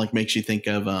just kind of like makes you think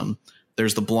of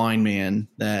there's the blind man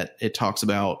that it talks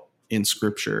about in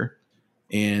scripture.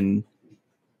 And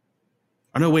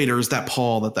I know, wait, or is that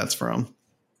Paul that's from?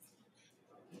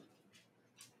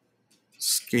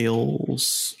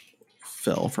 Scales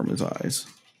fell from his eyes.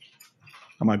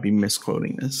 I might be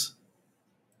misquoting this.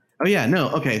 Oh yeah, no.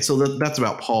 Okay. So that's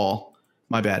about Paul.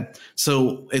 My bad.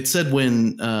 So it said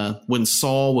when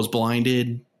Saul was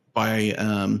blinded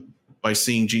by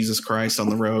seeing Jesus Christ on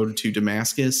the road to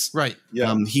Damascus, Right.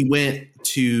 Yeah. he went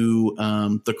to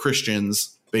the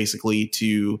Christians basically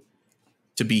to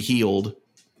be healed,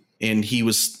 and he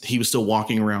was still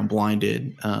walking around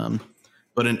blinded.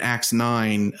 But in Acts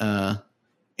 9,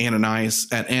 Ananias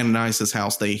at Ananias'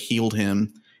 house, they healed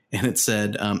him, and it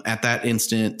said at that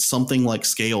instant something like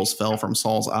scales fell from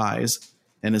Saul's eyes,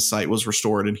 and his sight was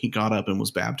restored, and he got up and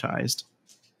was baptized.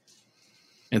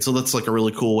 And so that's like a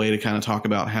really cool way to kind of talk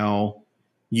about how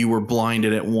you were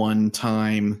blinded at one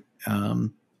time,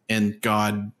 and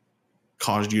God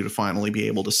caused you to finally be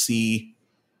able to see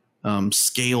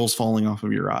scales falling off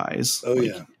of your eyes. Oh, Like,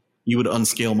 yeah. you would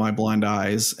unscale my blind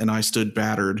eyes, and I stood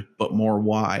battered, but more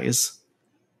wise.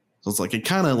 So it's like, it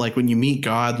kind of like when you meet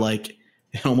God, like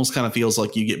it almost kind of feels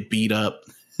like you get beat up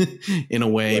in a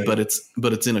way, Right. but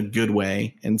it's in a good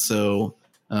way. And so,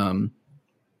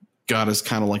 God has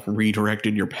kind of like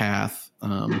redirected your path.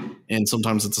 And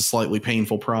sometimes it's a slightly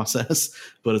painful process,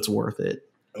 but it's worth it.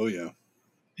 Oh, yeah.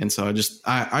 And so I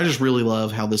just really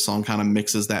love how this song kind of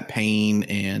mixes that pain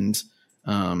and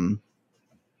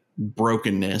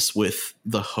brokenness with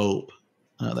the hope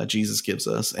that Jesus gives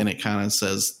us. And it kind of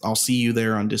says, I'll see you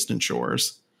there on distant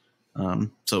shores.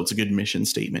 So it's a good mission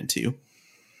statement too.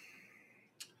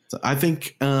 So I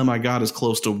think I got as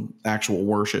close to actual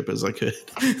worship as I could.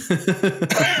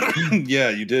 Yeah,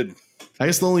 you did. I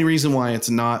guess the only reason why it's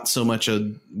not so much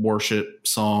a worship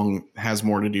song has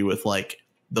more to do with like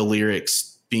the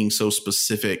lyrics being so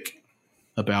specific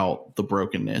about the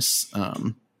brokenness.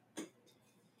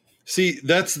 See,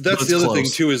 that's But the it's other thing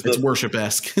close. too, is It's the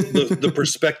worship-esque. the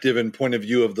perspective and point of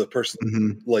view of the person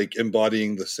Mhm. like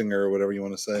embodying the singer or whatever you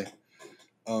want to say.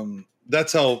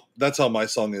 That's how my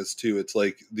song is too. It's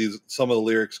like some of the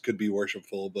lyrics could be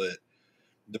worshipful, but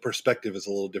the perspective is a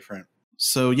little different.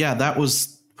 So yeah, that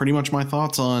was pretty much my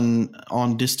thoughts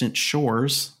on Distant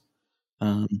Shores.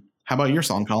 How about your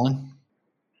song, Colin?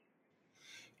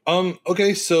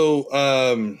 Okay, so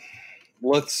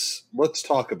let's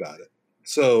talk about it.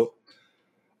 So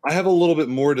I have a little bit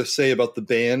more to say about the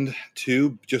band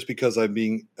too, just because I'm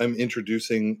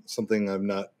introducing something I'm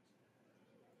not.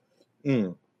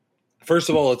 First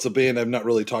of all, it's a band I've not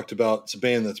really talked about. It's a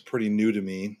band that's pretty new to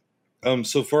me.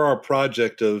 So for our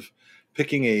project of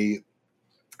picking a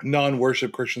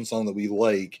non-worship Christian song that we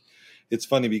like, it's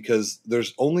funny because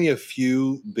there's only a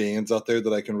few bands out there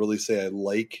that I can really say I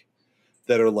like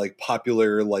that are like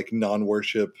popular, like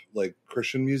non-worship, like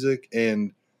Christian music.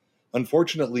 And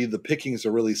unfortunately, the pickings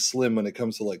are really slim when it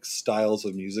comes to like styles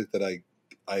of music that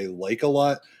I like a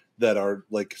lot that are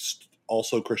like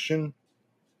also Christian.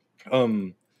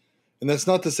 And that's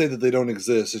not to say that they don't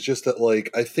exist. It's just that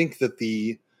like I think that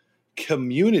the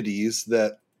communities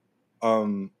that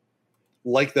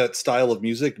like that style of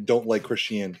music don't like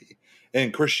Christianity.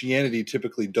 And Christianity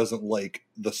typically doesn't like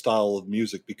the style of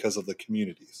music because of the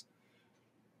communities.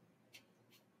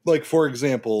 Like, for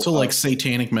example... So like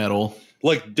satanic metal.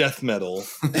 Like death metal,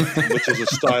 which is a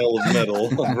style of metal.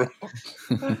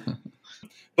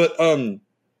 But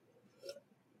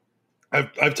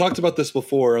I've talked about this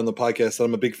before on the podcast.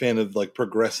 I'm a big fan of like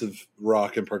progressive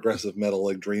rock and progressive metal,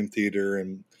 like Dream Theater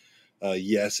and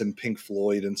Yes and Pink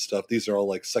Floyd and stuff. These are all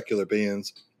like secular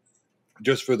bands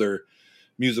just for their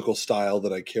musical style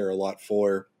that I care a lot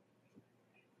for.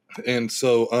 And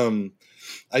so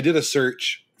I did a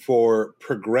search for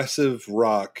progressive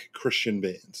rock Christian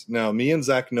bands. Now, me and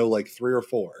Zach know like 3 or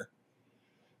 4,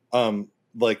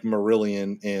 like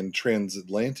Marillion and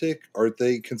Transatlantic. Are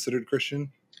they considered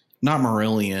Christian? Not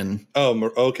Marillion.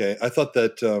 Oh, okay. I thought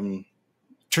that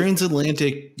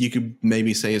Transatlantic, you could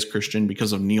maybe say is Christian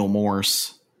because of Neil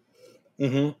Morse.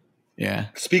 Mm-hmm. Yeah.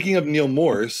 Speaking of Neil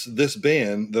Morse, this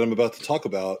band that I'm about to talk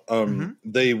about,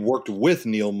 they worked with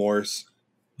Neil Morse.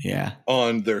 Yeah.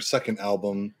 On their second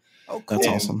album. Oh, cool. That's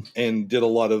awesome. And did a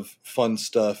lot of fun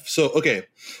stuff. So, okay.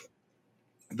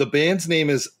 The band's name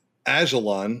is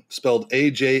Ajalon, spelled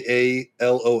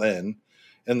Ajalon,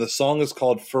 and the song is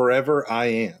called Forever I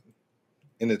Am.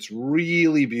 And it's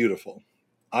really beautiful,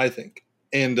 I think.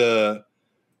 And it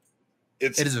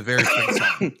is a very fun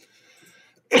song.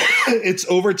 It's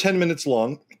over 10 minutes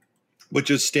long,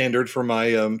 which is standard for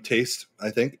my taste,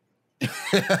 I think.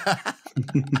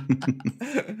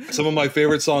 Some of my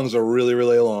favorite songs are really,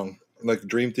 really long. Like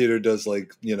Dream Theater does,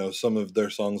 like, you know, some of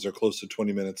their songs are close to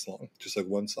 20 minutes long, just like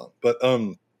one song. But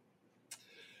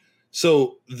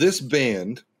so this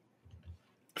band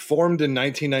formed in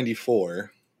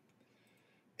 1994,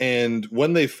 and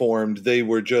when they formed, they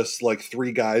were just like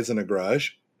 3 guys in a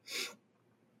garage.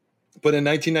 But in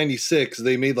 1996,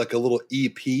 they made like a little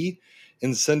EP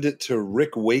and send it to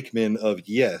Rick Wakeman of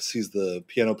Yes. He's the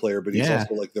piano player, but he's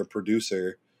also like their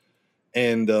producer.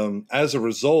 And as a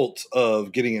result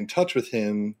of getting in touch with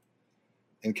him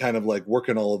and kind of like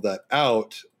working all of that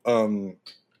out,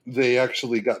 they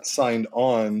actually got signed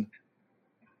on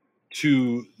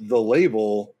to the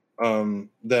label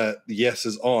that Yes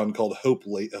is on, called Hope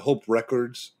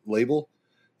Records label.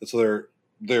 That's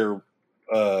their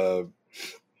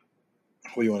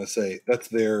what do you want to say? That's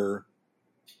their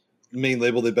main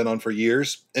label they've been on for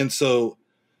years. And so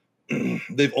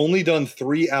they've only done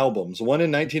 3 albums, one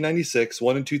in 1996,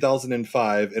 one in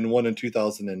 2005, and one in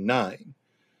 2009.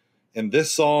 And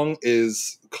this song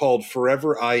is called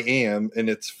Forever I Am, and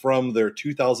it's from their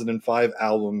 2005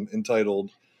 album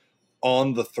entitled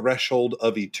On the Threshold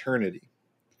of Eternity.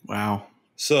 Wow.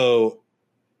 So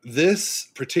this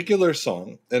particular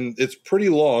song, and it's pretty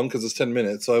long because it's 10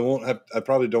 minutes, so I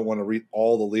probably don't want to read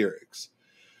all the lyrics,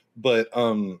 but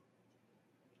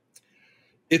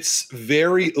it's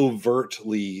very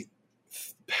overtly,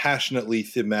 passionately,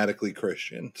 thematically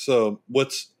Christian. So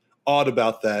what's odd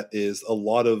about that is a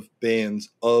lot of bands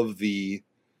of the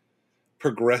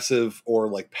progressive or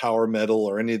like power metal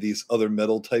or any of these other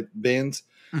metal type bands,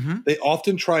 they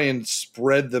often try and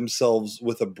spread themselves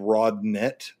with a broad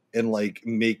net and like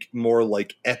make more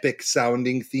like epic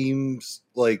sounding themes,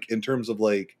 like in terms of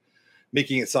like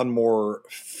making it sound more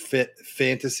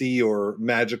fantasy or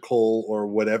magical or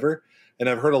whatever. And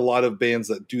I've heard a lot of bands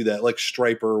that do that, like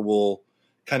Stryper will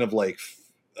kind of like,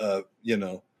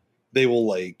 they will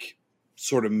like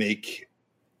sort of make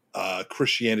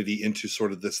Christianity into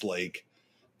sort of this like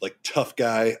tough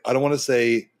guy. I don't want to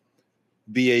say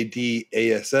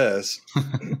BADASS,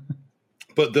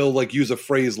 but they'll like use a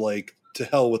phrase like "to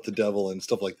hell with the devil" and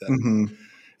stuff like that. Mm-hmm.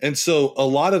 And so a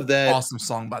lot of that awesome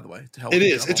song, by the way. To hell it with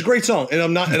is. It's a great song, and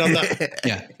I'm not.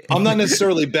 Yeah, I'm not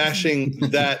necessarily bashing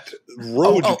that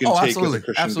road you can take as a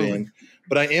Christian band,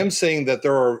 but I am saying that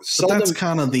there are. But that's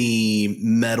kind of the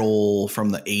metal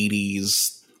from the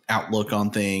 '80s outlook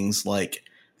on things. Like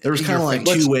There was In kind of your like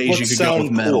face. two ways you Let's could go sound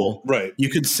with metal. cool. Right. You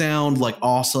could sound like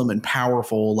awesome and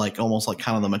powerful, like almost like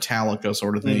kind of the Metallica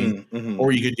sort of thing,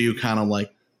 or you could do kind of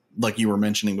like you were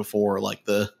mentioning before, like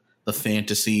the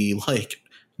fantasy, like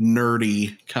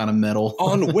nerdy kind of metal.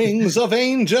 On wings of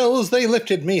angels, they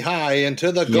lifted me high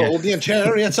into the Yeah. golden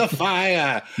chariots of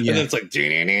fire. And Yeah. then it's like,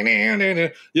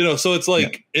 you know, so it's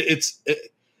like,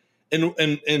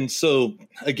 and so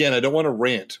again, I don't want to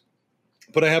rant,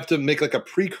 but I have to make like a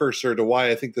precursor to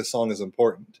why I think this song is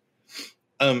important.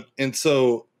 And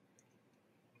so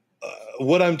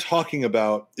what I'm talking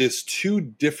about is two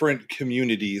different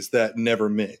communities that never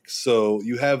mix. So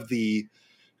you have the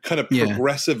kind of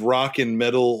progressive rock and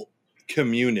metal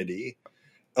community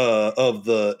of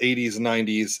the 80s,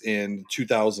 90s, and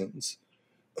 2000s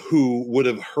who would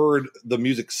have heard the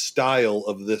music style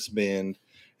of this band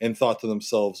and thought to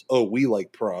themselves, oh, we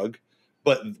like prog,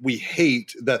 but we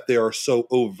hate that they are so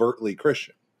overtly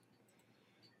Christian.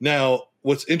 Now,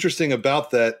 what's interesting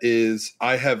about that is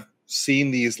I have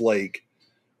seen these like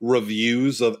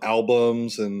reviews of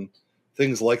albums and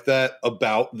things like that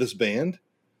about this band,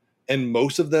 and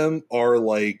most of them are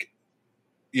like,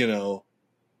 you know,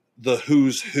 the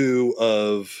who's who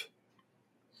of,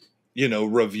 you know,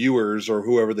 reviewers or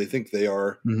whoever they think they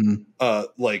are,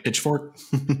 like Pitchfork.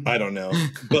 I don't know,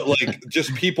 but like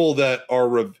just people that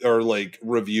are like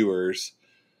reviewers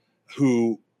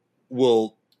who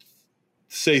will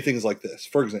say things like this.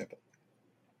 For example,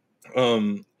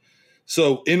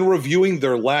 so in reviewing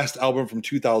their last album from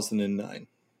 2009,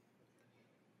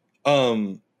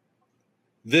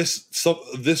 this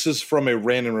is from a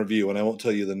random review, and I won't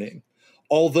tell you the name.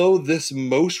 Although this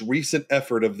most recent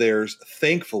effort of theirs,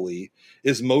 thankfully,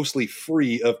 is mostly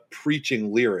free of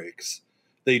preaching lyrics,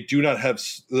 they do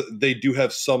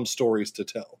have some stories to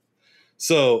tell.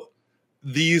 So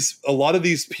a lot of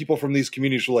these people from these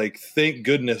communities were like, thank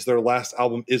goodness their last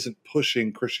album isn't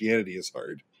pushing Christianity as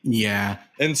hard. Yeah.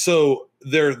 And so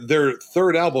their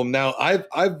third album, now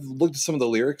I've looked at some of the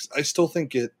lyrics. I still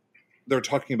think they're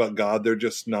talking about God. They're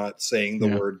just not saying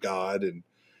the word God and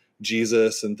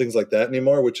Jesus and things like that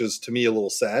their which is to me a little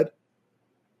sad.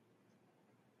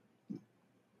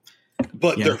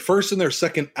 But their first and their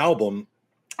second album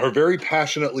are very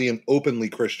passionately and openly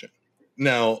Christian.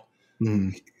 Now,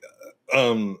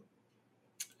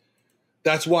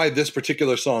 that's why this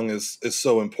particular song is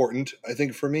so important, I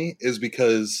think, for me, is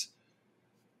because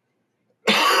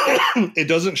it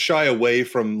doesn't shy away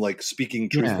from like speaking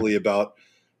truthfully about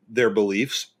their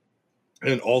beliefs,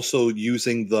 and also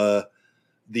using the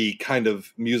kind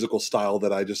of musical style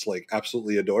that I just like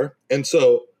absolutely adore. And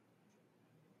so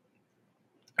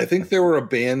I think they were a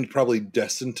band probably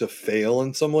destined to fail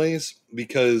in some ways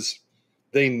because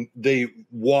they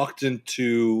walked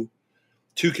into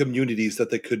two communities that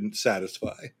they couldn't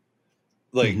satisfy.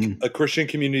 Like a Christian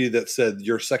community that said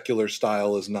your secular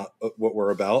style is not what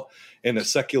we're about, and a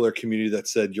secular community that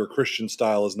said your Christian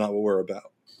style is not what we're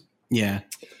about. Yeah.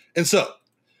 And so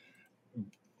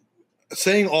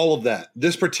saying all of that,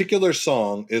 this particular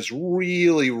song is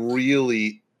really,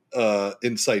 really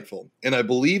insightful. And I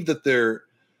believe that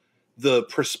the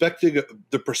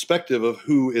perspective of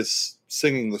who is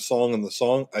singing the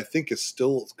song, I think is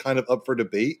still kind of up for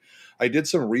debate. I did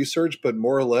some research, but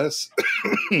more or less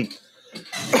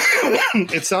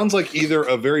it sounds like either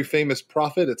a very famous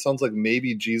prophet, it sounds like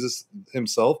maybe Jesus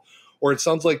himself, or it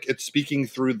sounds like it's speaking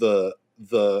through the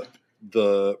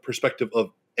perspective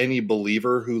of any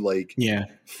believer who like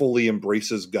fully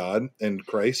embraces God and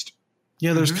Christ.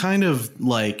 Yeah, there's kind of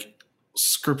like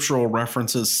scriptural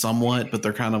references somewhat, but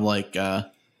they're kind of like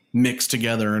mixed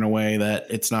together in a way that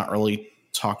it's not really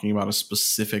talking about a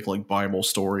specific like Bible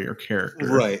story or character.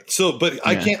 Right. So, but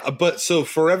I can't, but so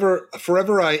forever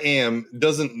I am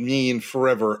doesn't mean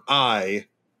forever I,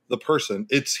 the person.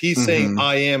 He's saying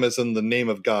I am as in the name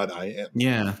of God I am.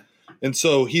 Yeah. And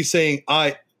so he's saying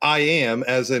I am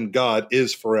as in God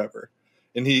is forever.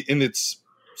 And it's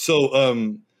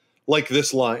so like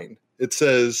this line, it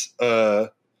says,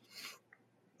 but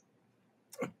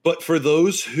for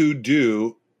those who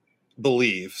do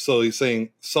believe, so he's saying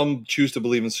some choose to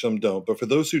believe and some don't, but for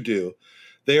those who do,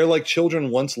 they are like children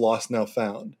once lost, now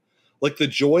found. Like the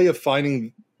joy of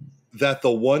finding that the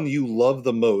one you love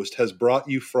the most has brought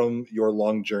you from your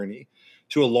long journey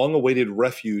to a long-awaited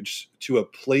refuge, to a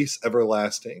place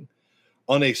everlasting,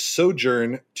 on a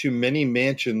sojourn to many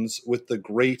mansions with the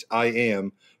great I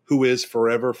am, who is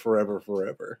forever, forever,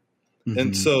 forever.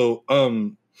 And so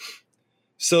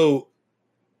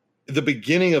the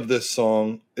beginning of this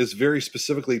song is very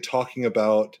specifically talking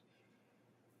about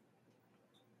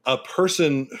a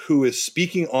person who is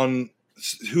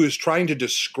trying to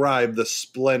describe the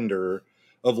splendor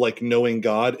of like knowing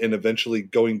God and eventually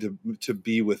going to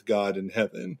be with God in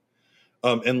heaven.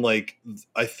 And like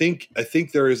I think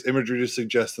there is imagery to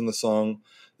suggest in the song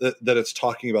that it's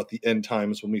talking about the end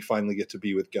times when we finally get to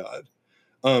be with God.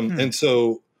 And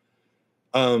so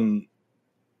the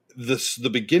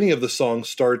beginning of the song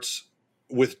starts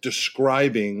with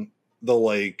describing the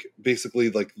like basically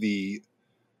like the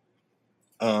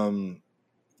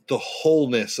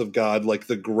wholeness of God, like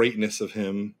the greatness of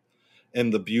him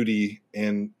and the beauty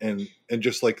and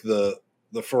just like the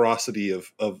ferocity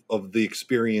of the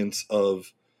experience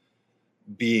of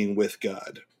being with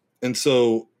God. And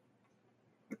so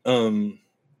then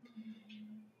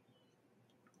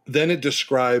it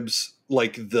describes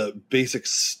like the basic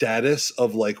status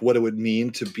of like what it would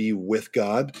mean to be with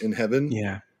God in heaven.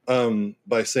 Yeah.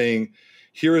 By saying,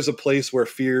 here is a place where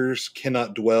fears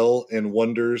cannot dwell and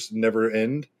wonders never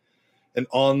end. And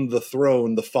on the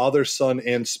throne, the Father, Son,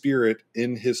 and Spirit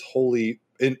in his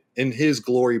his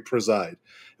glory preside.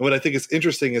 And what I think is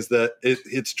interesting is that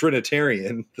it's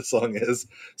Trinitarian, the song is.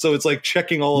 So it's like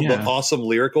checking all of the awesome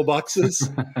lyrical boxes.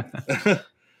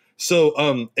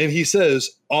 So, and he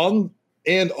says, on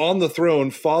the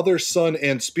throne, Father, Son,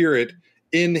 and Spirit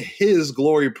in his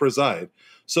glory preside.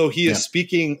 So he is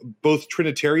speaking both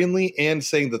Trinitarianly and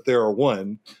saying that there are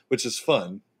one, which is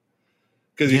fun.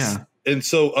 And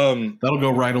so that'll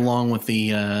go right along with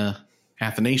the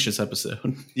Athanasius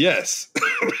episode. Yes.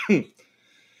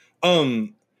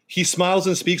 He smiles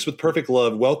and speaks with perfect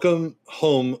love. Welcome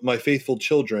home, my faithful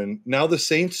children. Now the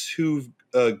saints who've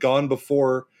gone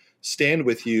before stand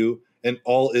with you, and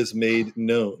all is made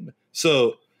known.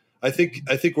 So I think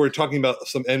we're talking about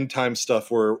some end time stuff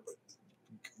where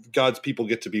God's people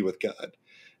get to be with God.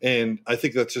 And I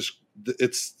think that's just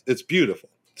it's beautiful.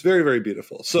 It's very, very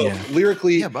beautiful. So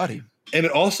lyrically, buddy. And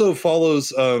it also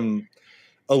follows a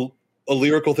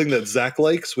lyrical thing that Zach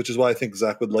likes, which is why I think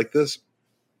Zach would like this.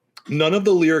 None of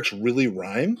the lyrics really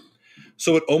rhyme,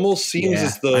 so it almost seems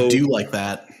as though I do like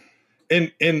that.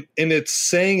 And it's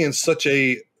saying in such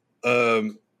a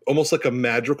almost like a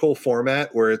madrigal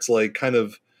format where it's like kind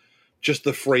of just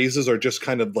the phrases are just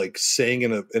kind of like saying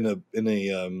in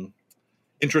a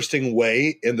interesting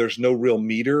way, and there's no real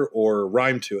meter or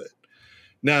rhyme to it.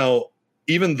 Now,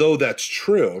 even though that's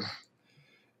true,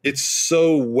 it's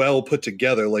so well put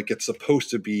together, like it's supposed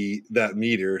to be that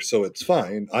meter, so it's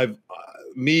fine.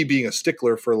 Me being a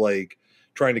stickler for like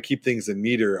trying to keep things in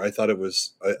meter, I thought it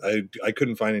was I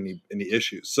couldn't find any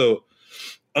issues. So,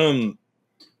 and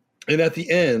at the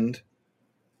end,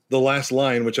 the last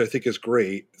line, which I think is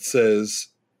great, says,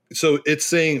 so it's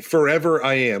saying forever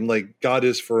I am, like God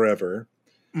is forever.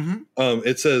 Mm-hmm.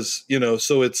 It says,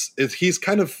 so it's he's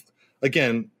kind of,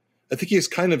 again, I think he's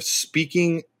kind of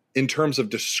speaking in terms of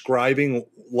describing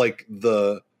like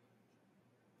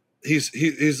he's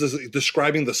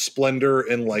describing the splendor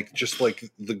and like just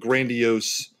like the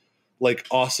grandiose, like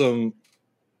awesome,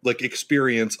 like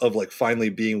experience of like finally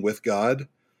being with God.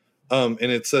 And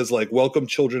it says like, welcome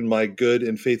children, my good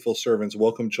and faithful servants.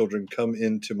 Welcome children, come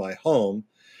into my home.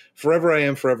 Forever I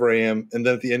am, forever I am. And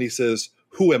then at the end he says,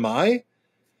 who am I?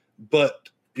 But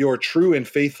your true and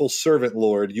faithful servant,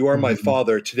 Lord. You are my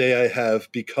Father. Today I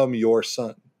have become your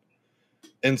son.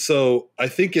 And so I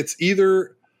think it's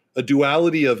either a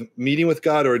duality of meeting with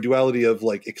God or a duality of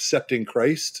like accepting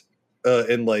Christ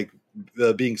and like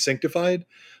being sanctified.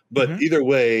 But either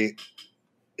way,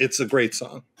 it's a great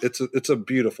song. It's a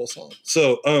beautiful song.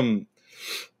 So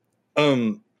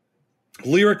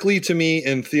lyrically to me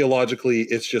and theologically,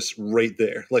 it's just right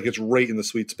there. Like it's right in the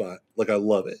sweet spot. Like I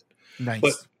love it.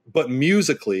 Nice. But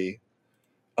musically,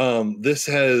 this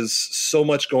has so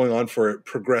much going on for it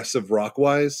progressive rock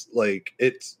wise. Like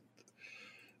it's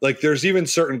like there's even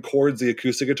certain chords the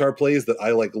acoustic guitar plays that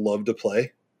I like love to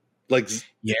play. Like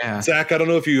Zach, I don't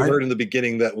know if you heard in the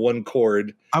beginning that one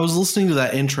chord. I was listening to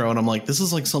that intro and I'm like, this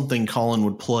is like something Colin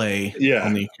would play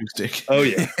on the acoustic. Oh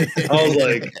yeah. I was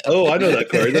like, oh, I know that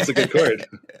chord. That's a good chord.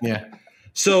 Yeah.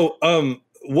 So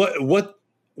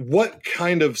what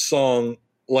kind of song,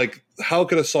 like how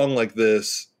could a song like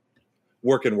this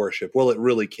work in worship? Well, it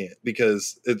really can't,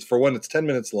 because it's, for one, it's 10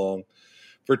 minutes long.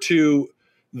 For two,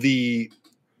 the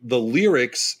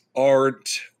lyrics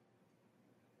aren't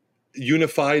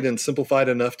unified and simplified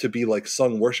enough to be like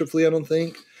sung worshipfully. I don't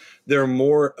think they're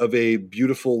more of a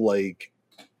beautiful, like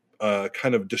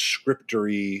kind of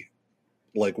descriptory,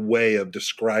 like way of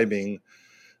describing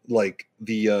like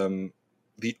the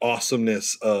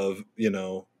awesomeness of,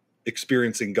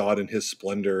 experiencing God in his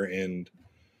splendor and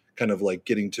kind of like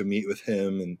getting to meet with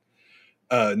him.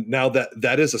 And now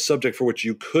that is a subject for which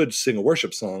you could sing a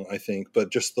worship song, I think,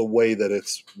 but just the way that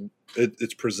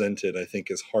it's presented, I think,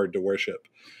 is hard to worship.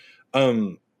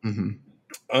 Mm-hmm.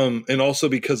 And also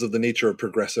because of the nature of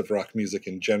progressive rock music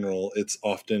in general,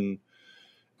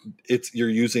 you're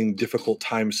using difficult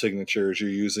time signatures. You're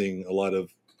using a lot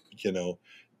of,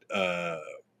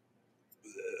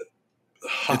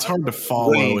 it's hard to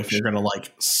follow range. if you're going to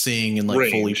like sing and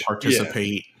like fully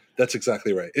participate. Yeah, that's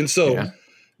exactly right. And so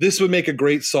this would make a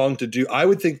great song to do. I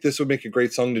would think this would make a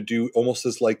great song to do almost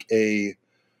as like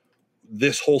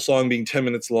this whole song being 10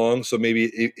 minutes long. So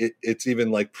maybe it's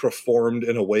even like performed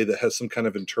in a way that has some kind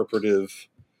of interpretive,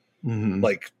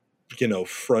 like,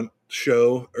 front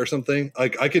show or something.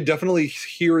 Like I could definitely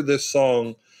hear this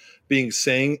song being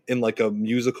sang in like a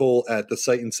musical at the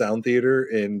Sight and Sound Theater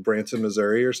in Branson,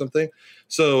 Missouri or something.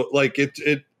 So like it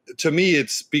to me, it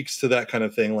speaks to that kind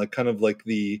of thing, like kind of like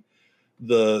the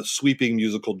sweeping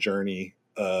musical journey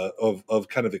of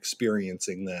kind of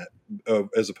experiencing that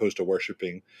as opposed to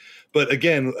worshiping. But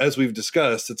again, as we've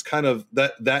discussed, it's kind of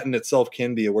that in itself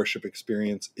can be a worship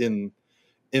experience in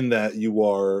that you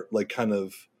are like kind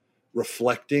of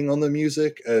reflecting on the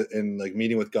music and like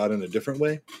meeting with God in a different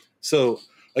way. So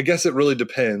I guess it really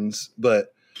depends,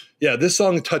 but yeah, this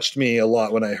song touched me a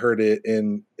lot when I heard it,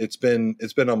 and it's been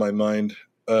on my mind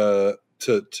to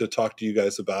talk to you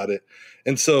guys about it.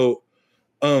 And so,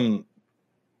 beyond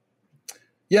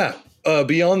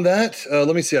that,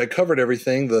 let me see. I covered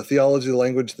everything: the theology, the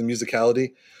language, the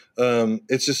musicality.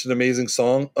 It's just an amazing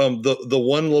song. The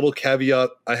one little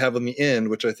caveat I have on the end,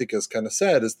 which I think is kind of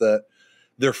sad, is that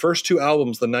their first two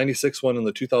albums, the 96 one and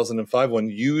the 2005 one,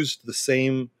 used the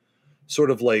same sort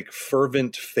of like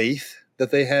fervent faith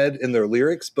that they had in their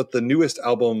lyrics, but the newest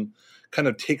album kind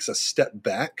of takes a step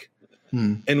back.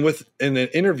 And in an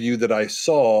interview that I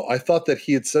saw, I thought that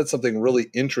he had said something really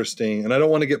interesting, and I don't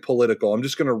want to get political. I'm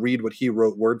just going to read what he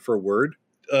wrote word for word.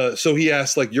 So he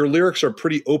asked, like, your lyrics are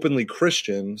pretty openly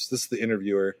Christians, this is the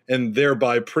interviewer, and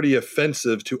thereby pretty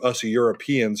offensive to us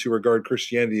Europeans who regard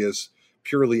Christianity as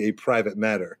purely a private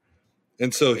matter.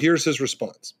 And so here's his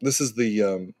response. This is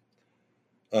the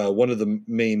one of the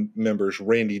main members,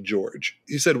 Randy George.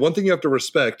 He said, one thing you have to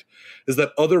respect is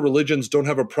that other religions don't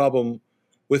have a problem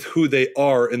with who they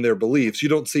are in their beliefs. You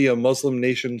don't see a Muslim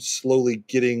nation slowly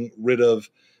getting rid of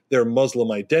their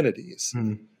Muslim identities.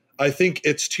 I think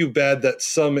it's too bad that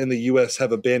some in the U.S.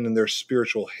 have abandoned their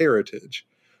spiritual heritage.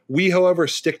 We, however,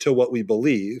 stick to what we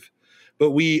believe,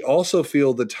 but we also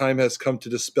feel the time has come to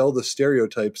dispel the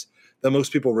stereotypes that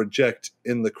most people reject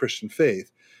in the Christian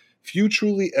faith. Few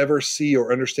truly ever see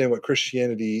or understand what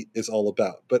Christianity is all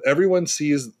about, but everyone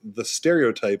sees the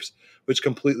stereotypes which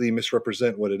completely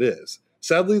misrepresent what it is.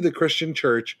 Sadly, the Christian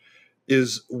church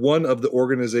is one of the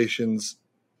organizations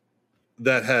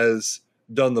that has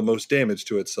done the most damage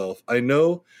to itself. I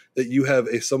know that you have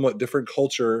a somewhat different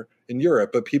culture in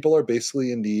Europe, but people are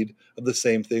basically in need of the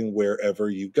same thing wherever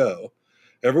you go.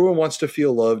 Everyone wants to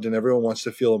feel loved and everyone wants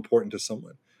to feel important to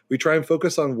someone. We try and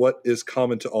focus on what is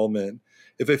common to all men.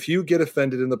 If a few get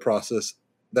offended in the process,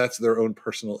 that's their own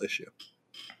personal issue.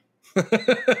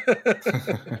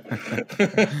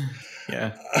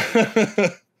 Yeah.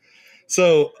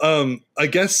 So I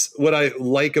guess what I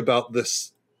like about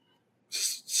this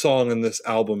song and this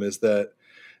album is that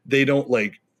they don't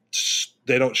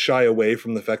shy away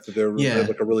from the fact that they have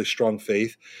like a really strong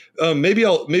faith. Maybe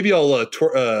I'll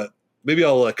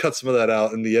cut some of that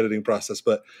out in the editing process,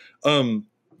 but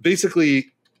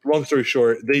basically, long story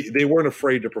short, they weren't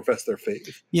afraid to profess their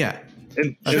faith. Yeah.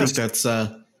 And I think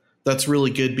that's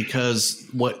really good, because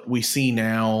what we see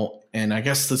now, and I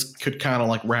guess this could kind of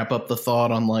like wrap up the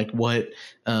thought on like what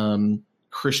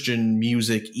Christian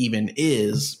music even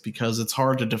is, because it's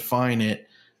hard to define it.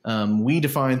 We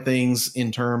define things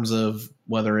in terms of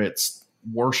whether it's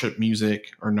worship music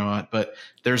or not, but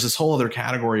there's this whole other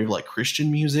category of like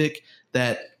Christian music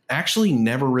that actually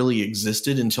never really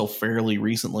existed until fairly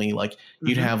recently. Like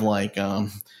you'd have like,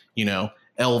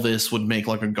 Elvis would make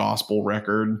like a gospel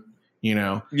record,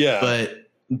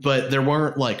 but there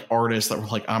weren't like artists that were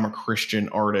like, I'm a Christian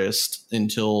artist,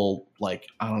 until like,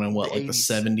 I don't know what, like the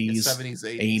 70s,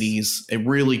 80s. It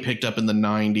really picked up in the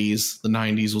 90s. The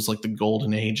 90s was like the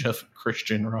golden age of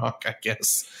Christian rock, I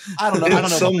guess. I don't know. In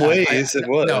some ways it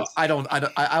was. No,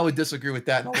 I would disagree with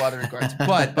that in a lot of regards.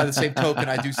 But by the same token,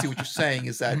 I do see what you're saying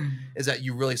is that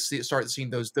you really start seeing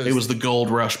those. It was the gold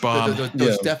rush, Bob.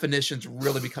 Those definitions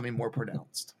really becoming more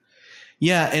pronounced.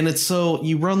 Yeah, and it's so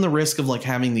you run the risk of like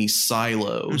having these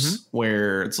silos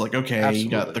where it's like, okay, Absolutely.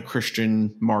 You got the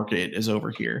Christian market is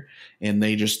over here, and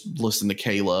they just listen to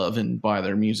K-Love and buy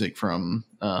their music from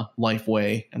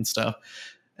Lifeway and stuff.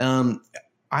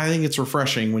 I think it's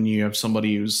refreshing when you have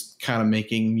somebody who's kind of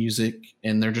making music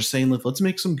and they're just saying, let's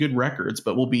make some good records,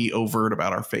 but we'll be overt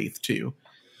about our faith too.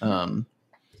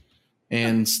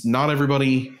 And not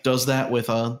everybody does that with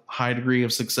a high degree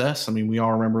of success. I mean, we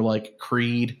all remember like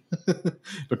Creed,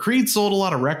 but Creed sold a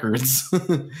lot of records.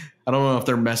 I don't know if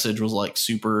their message was like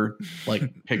super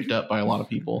like picked up by a lot of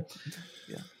people.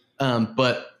 Yeah.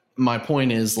 But my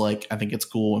point is like, I think it's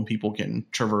cool when people can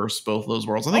traverse both of those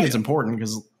worlds. I think it's important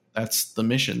because that's the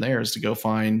mission there, is to go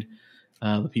find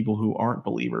the people who aren't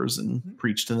believers and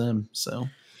preach to them. So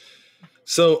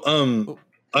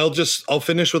I'll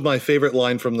finish with my favorite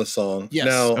line from the song. Yes.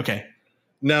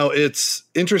 Now it's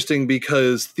interesting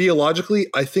because theologically,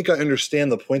 I think I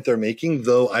understand the point they're making,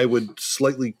 though I would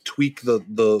slightly tweak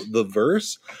the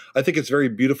verse. I think it's very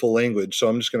beautiful language, so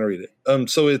I'm just going to read it.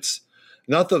 So it's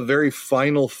not the very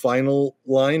final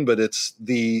line, but it's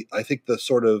I think the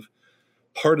sort of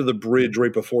part of the bridge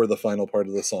right before the final part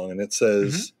of the song. And it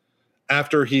says,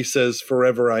 after he says,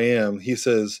 "Forever I am," he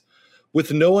says,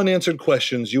 "With no unanswered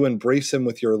questions, you embrace him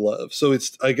with your love." So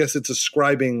I guess it's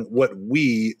ascribing what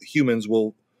we humans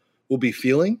will be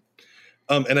feeling.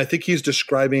 And I think he's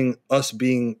describing us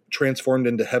being transformed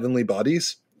into heavenly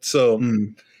bodies. So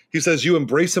he says, "You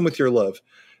embrace him with your love.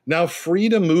 Now free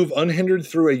to move unhindered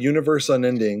through a universe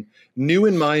unending, new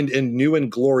in mind and new in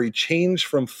glory, change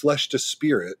from flesh to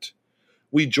spirit.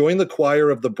 We join the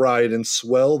choir of the bride and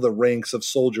swell the ranks of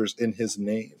soldiers in his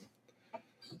name."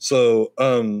 So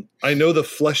I know the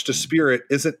flesh to spirit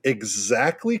isn't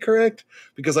exactly correct,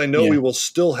 because I know we will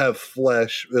still have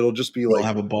flesh. It'll just be we'll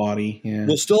have a body. Yeah.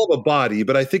 We'll still have a body,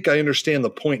 but I think I understand the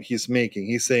point he's making.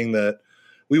 He's saying that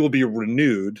we will be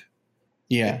renewed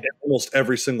in almost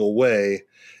every single way,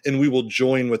 and we will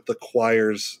join with the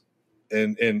choirs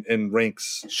and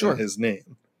ranks in his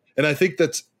name. And I think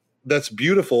that's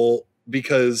beautiful,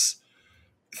 because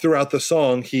throughout the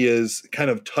song, he is kind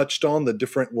of touched on the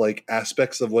different like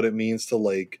aspects of what it means to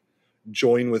like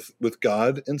join with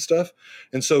God and stuff.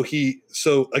 And so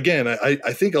again,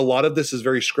 I think a lot of this is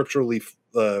very scripturally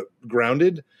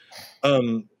grounded.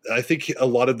 I think a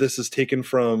lot of this is taken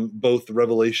from both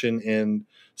Revelation and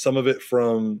some of it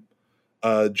from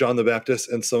John the Baptist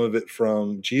and some of it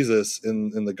from Jesus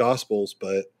in the Gospels.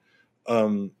 But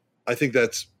I think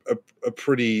that's a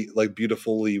pretty like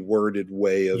beautifully worded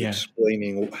way of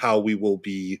explaining how we will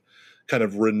be kind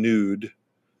of renewed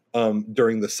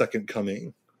during the second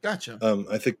coming. Gotcha.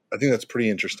 I think that's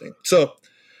pretty interesting. So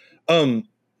and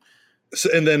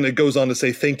then it goes on to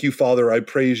say, "Thank you, Father. I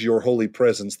praise your holy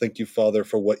presence. Thank you, Father,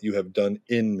 for what you have done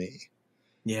in me."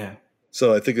 Yeah.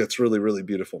 So I think that's really, really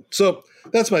beautiful. So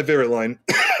that's my favorite line.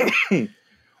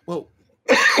 Well,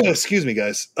 excuse me,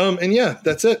 guys. And yeah,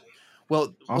 that's it.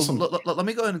 Well, awesome. Let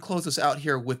me go ahead and close this out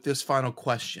here with this final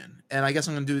question. And I guess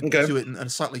I'm going to do it in a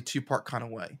slightly two-part kind of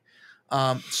way.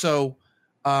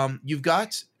 You've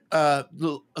got,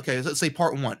 let's say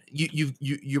part one.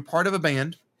 You're part of a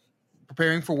band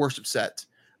preparing for worship set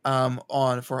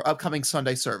for upcoming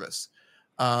Sunday service.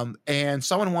 And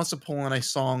someone wants to pull in a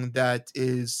song that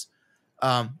is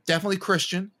definitely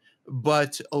Christian,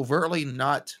 but overtly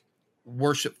not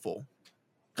worshipful,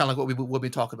 kind of like what we'll be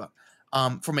talking about.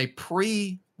 From a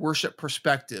pre-worship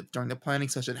perspective during the planning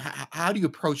session, how do you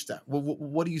approach that?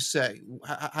 What do you say?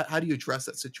 How do you address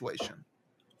that situation?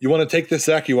 You want to take this,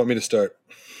 Zach? You want me to start?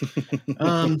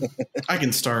 I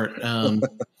can start.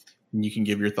 You can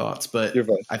give your thoughts, but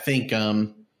I think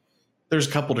there's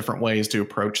a couple different ways to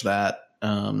approach that.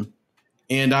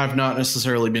 And I've not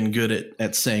necessarily been good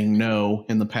at saying no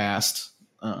in the past.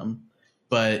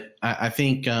 But I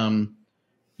think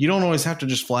you don't always have to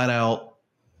just flat out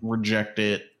reject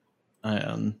it.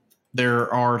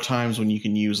 There are times when you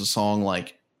can use a song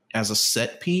like as a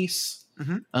set piece.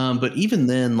 But even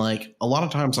then, like a lot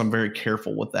of times I'm very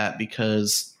careful with that,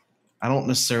 because I don't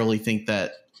necessarily think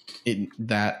that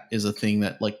that is a thing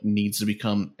that like needs to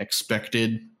become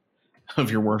expected of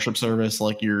your worship service.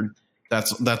 Like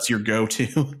that's your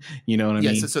go-to, you know what I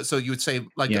mean? So you would say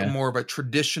like more of a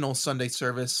traditional Sunday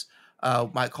service,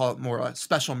 might call it more a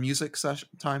special music session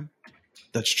time.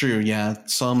 That's true. Yeah.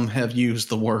 Some have used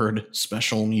the word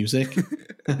special music.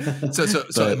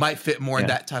 So it might fit more in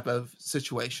that type of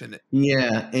situation.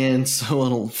 Yeah. And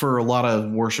so for a lot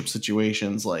of worship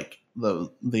situations, like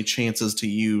the chances to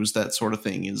use that sort of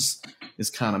thing is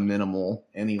kind of minimal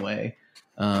anyway.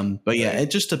 But yeah,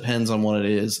 it just depends on what it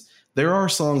is. There are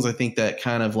songs I think that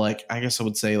kind of like, I guess I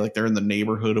would say like they're in the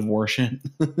neighborhood of worship.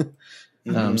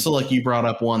 So like you brought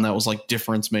up one that was like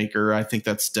Difference Maker. I think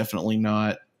that's definitely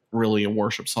not really a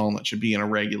worship song that should be in a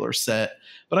regular set,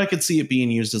 but I could see it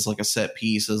being used as like a set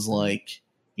piece, as like,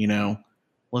 you know,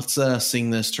 let's sing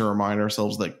this to remind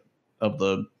ourselves that of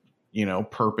the, you know,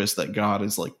 purpose that God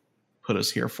has like put us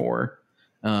here for.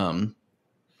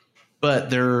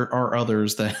 But there are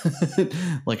others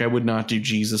that like I would not do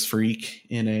Jesus Freak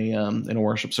in a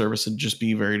worship service. It'd just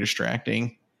be very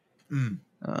distracting.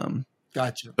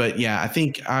 Gotcha. But yeah, I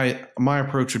think my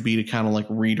approach would be to kind of like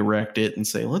redirect it and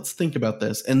say, let's think about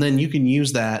this. And then you can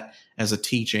use that as a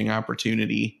teaching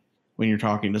opportunity when you're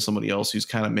talking to somebody else who's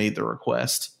kind of made the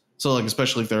request. So like,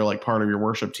 especially if they're like part of your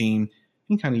worship team,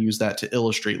 you can kind of use that to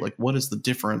illustrate like, what is the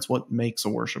difference? What makes a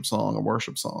worship song a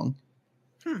worship song?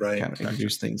 Right. Kind of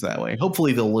introduce things that way.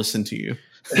 Hopefully they'll listen to you.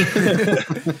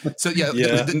 So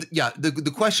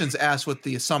the question's asked with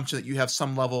the assumption that you have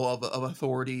some level of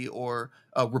authority or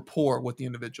rapport with the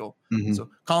individual. Mhm.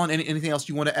 So, Colin, anything else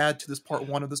you want to add to this part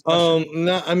one of this question?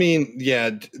 No, I mean,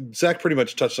 yeah, Zach pretty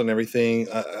much touched on everything.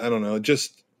 I don't know.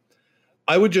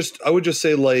 I would just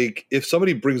say, like, if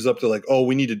somebody brings up to like, oh,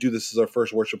 we need to do this as our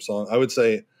first worship song, I would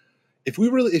say, if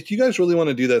you guys really want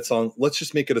to do that song, let's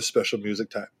just make it a special music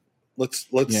time. Let's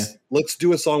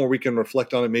do a song where we can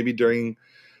reflect on it, maybe during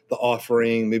the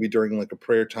offering, maybe during like a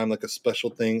prayer time, like a special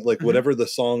thing, like whatever the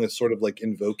song is sort of like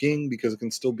invoking, because it can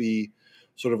still be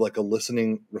sort of like a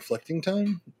listening, reflecting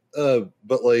time.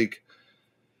 But like,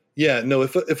 yeah, no,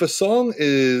 if a song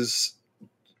is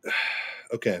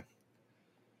okay,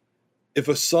 if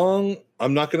a song,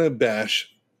 I'm not going to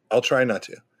bash, I'll try not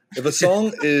to. If a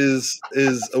song is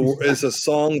a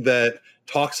song that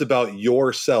talks about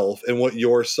yourself and what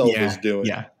yourself is doing,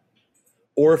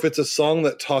 or if it's a song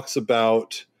that talks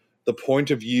about the point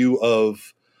of view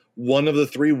of one of the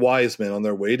three wise men on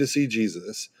their way to see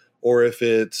Jesus, or if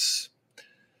it's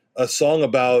a song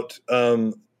about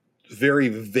very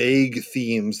vague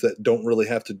themes that don't really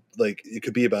have to, like, it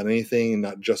could be about anything and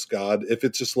not just God. If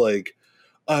it's just like,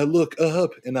 I look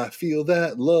up and I feel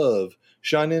that love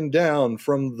shining down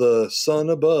from the sun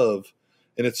above,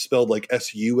 and it's spelled like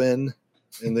S-U-N,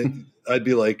 and then I'd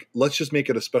be like, let's just make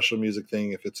it a special music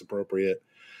thing if it's appropriate.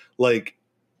 Like,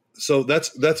 so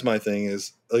that's my thing,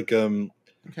 is like, okay,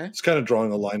 it's kind of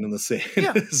drawing a line in the sand,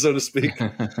 so to speak.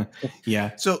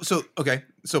 Yeah. So okay.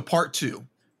 So part two,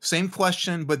 same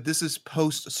question, but this is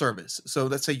post service. So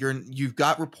let's say you've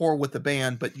got rapport with the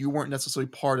band, but you weren't necessarily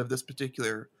part of this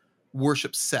particular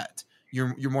worship set.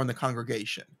 You're more in the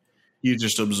congregation. You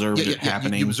just observed it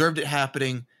happening. You observed it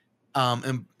happening,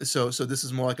 and so this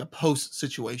is more like a post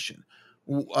situation.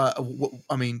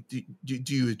 I mean,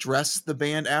 do you address the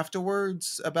band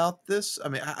afterwards about this? I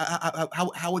mean,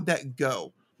 how would that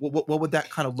go? What would that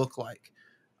kind of look like?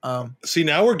 See,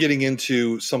 now we're getting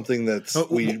into something that's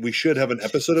we should have an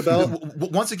episode about.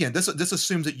 Once again, this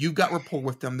assumes that you've got rapport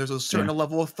with them. There's a certain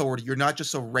level of authority. You're not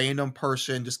just a random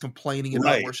person just complaining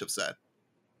about worship set.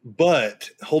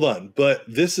 But hold on. But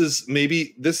this is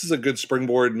a good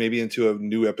springboard maybe into a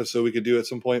new episode we could do at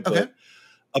some point. Okay.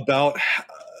 But about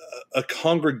a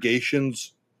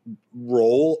congregation's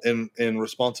role and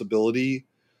responsibility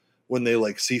when they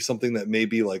like see something that may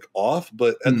be like off,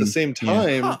 but at the same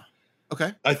time,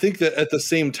 okay, I think that at the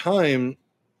same time,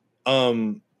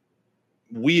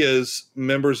 we as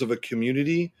members of a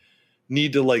community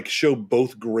need to like show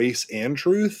both grace and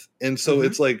truth. And so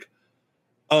it's like,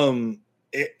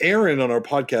 Aaron on our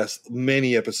podcast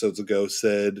many episodes ago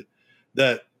said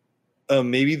that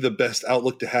maybe the best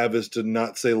outlook to have is to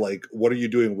not say like, what are you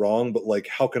doing wrong? But like,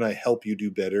 how can I help you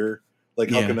do better? Like,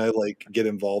 how can I like get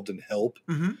involved and help?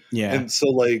 Yeah. And so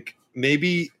like,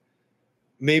 maybe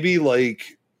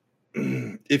like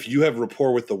if you have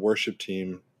rapport with the worship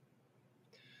team,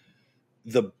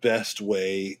 the best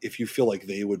way, if you feel like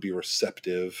they would be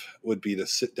receptive, would be to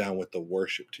sit down with the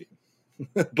worship team.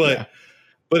 But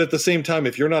at the same time,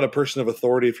 if you're not a person of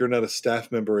authority, if you're not a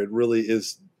staff member, it really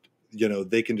is,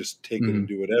 they can just take it and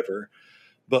do whatever.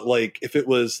 But like, if it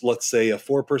was, let's say, a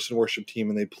 4-person worship team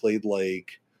and they played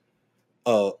like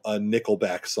a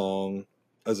Nickelback song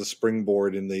as a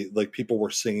springboard, and they like people were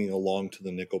singing along to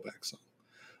the Nickelback song,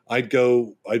 I'd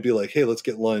be like, hey, let's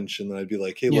get lunch. And then I'd be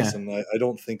like, hey, listen, I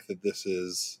don't think that this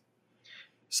is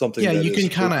something. Yeah, that you is can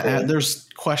kind of fruitful. there's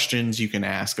questions you can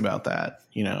ask about that,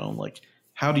 like,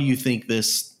 how do you think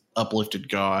this uplifted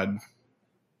God,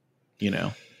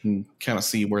 and kind of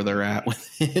see where they're at with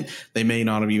it. They may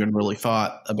not have even really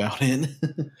thought about it.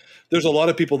 There's a lot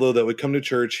of people though that would come to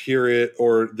church, hear it,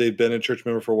 or they've been a church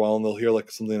member for a while and they'll hear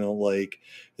like something they don't like,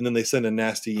 and then they send a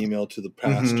nasty email to the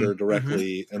pastor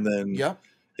directly, and then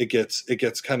it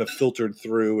gets kind of filtered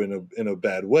through in a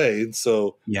bad way. And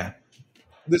so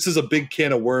this is a big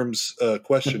can of worms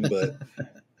question, but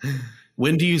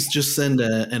when do you just send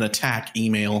an attack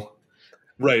email?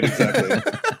 Right, exactly.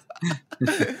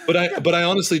 But I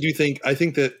honestly do think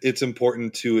that it's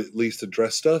important to at least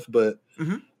address stuff, but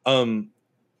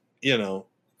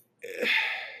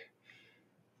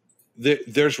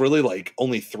there's really like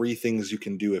only three things you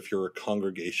can do if you're a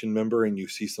congregation member and you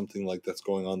see something like that's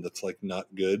going on that's like not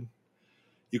good.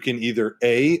 You can either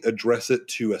A, address it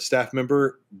to a staff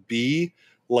member, B,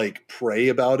 like pray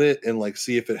about it and like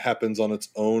see if it happens on its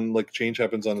own, like change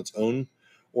happens on its own,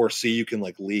 or C, you can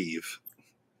like leave.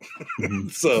 Mm-hmm.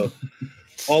 So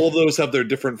all of those have their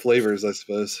different flavors, I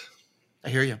suppose. I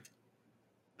hear you.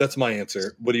 That's my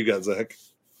answer. What do you got, Zach?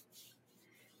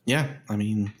 Yeah, I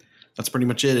mean, that's pretty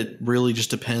much it. It really just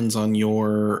depends on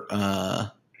your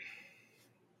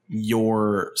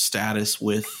status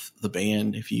with the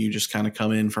band. If you just kind of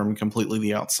come in from completely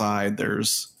the outside,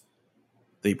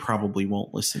 they probably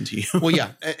won't listen to you. Well,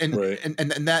 yeah, and Right.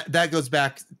 and that goes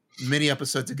back many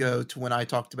episodes ago to when I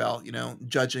talked about,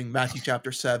 judging Matthew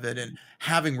chapter 7 and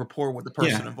having rapport with the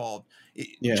person Yeah. involved.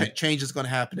 Yeah. Change is going to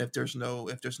happen if there's no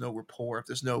rapport, if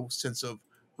there's no sense of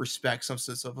respect, some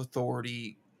sense of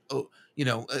authority,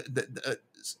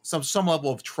 some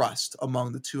level of trust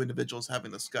among the two individuals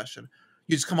having a discussion.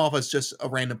 You just come off as just a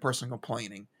random person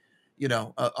complaining,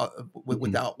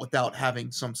 without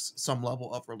having some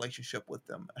level of relationship with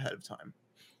them ahead of time.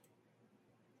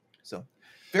 So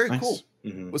very Nice. cool.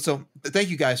 Mhm. Well, so thank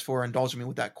you guys for indulging me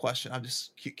with that question. I'm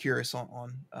just curious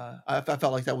on I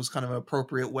felt like that was kind of an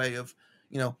appropriate way of,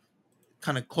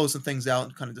 kind of closing things out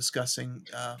and kind of discussing.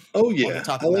 Oh the yeah,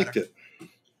 topic I liked matter. it.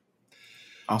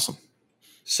 Awesome.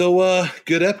 So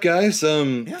good ep, guys.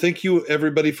 Thank you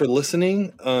everybody for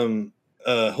listening.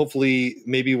 Hopefully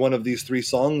maybe one of these three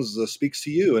songs speaks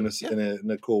to you in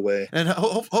a cool way. And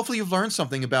hopefully you've learned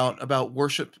something about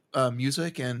worship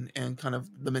music and kind of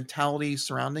the mentality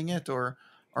surrounding it, or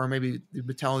maybe the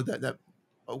mentality that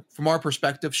from our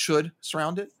perspective should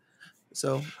surround it.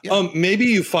 So yeah. Maybe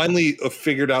you finally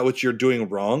figured out what you're doing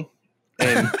wrong.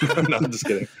 And no, I'm just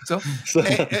kidding. So So,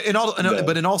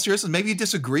 but in all seriousness, maybe you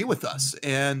disagree with us,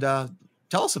 and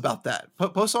tell us about that.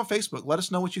 Post on Facebook. Let us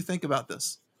know what you think about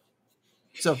this.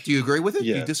 So, do you agree with it? Do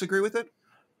Yeah. you disagree with it?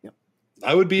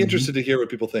 I would be interested to hear what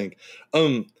people think.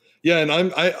 Yeah, and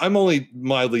I'm only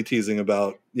mildly teasing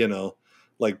about,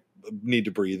 like need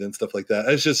to breathe and stuff like that.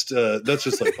 It's just that's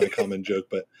just like my common joke.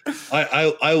 But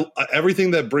I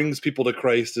everything that brings people to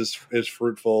Christ is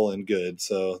fruitful and good.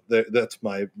 So that's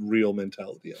my real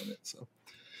mentality on it. So,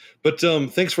 but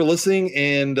thanks for listening,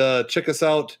 and check us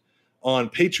out on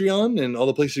Patreon and all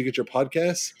the places you get your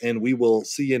podcasts. And we will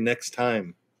see you next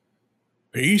time.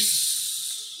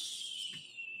 Peace.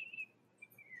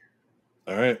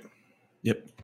 All right. Yep.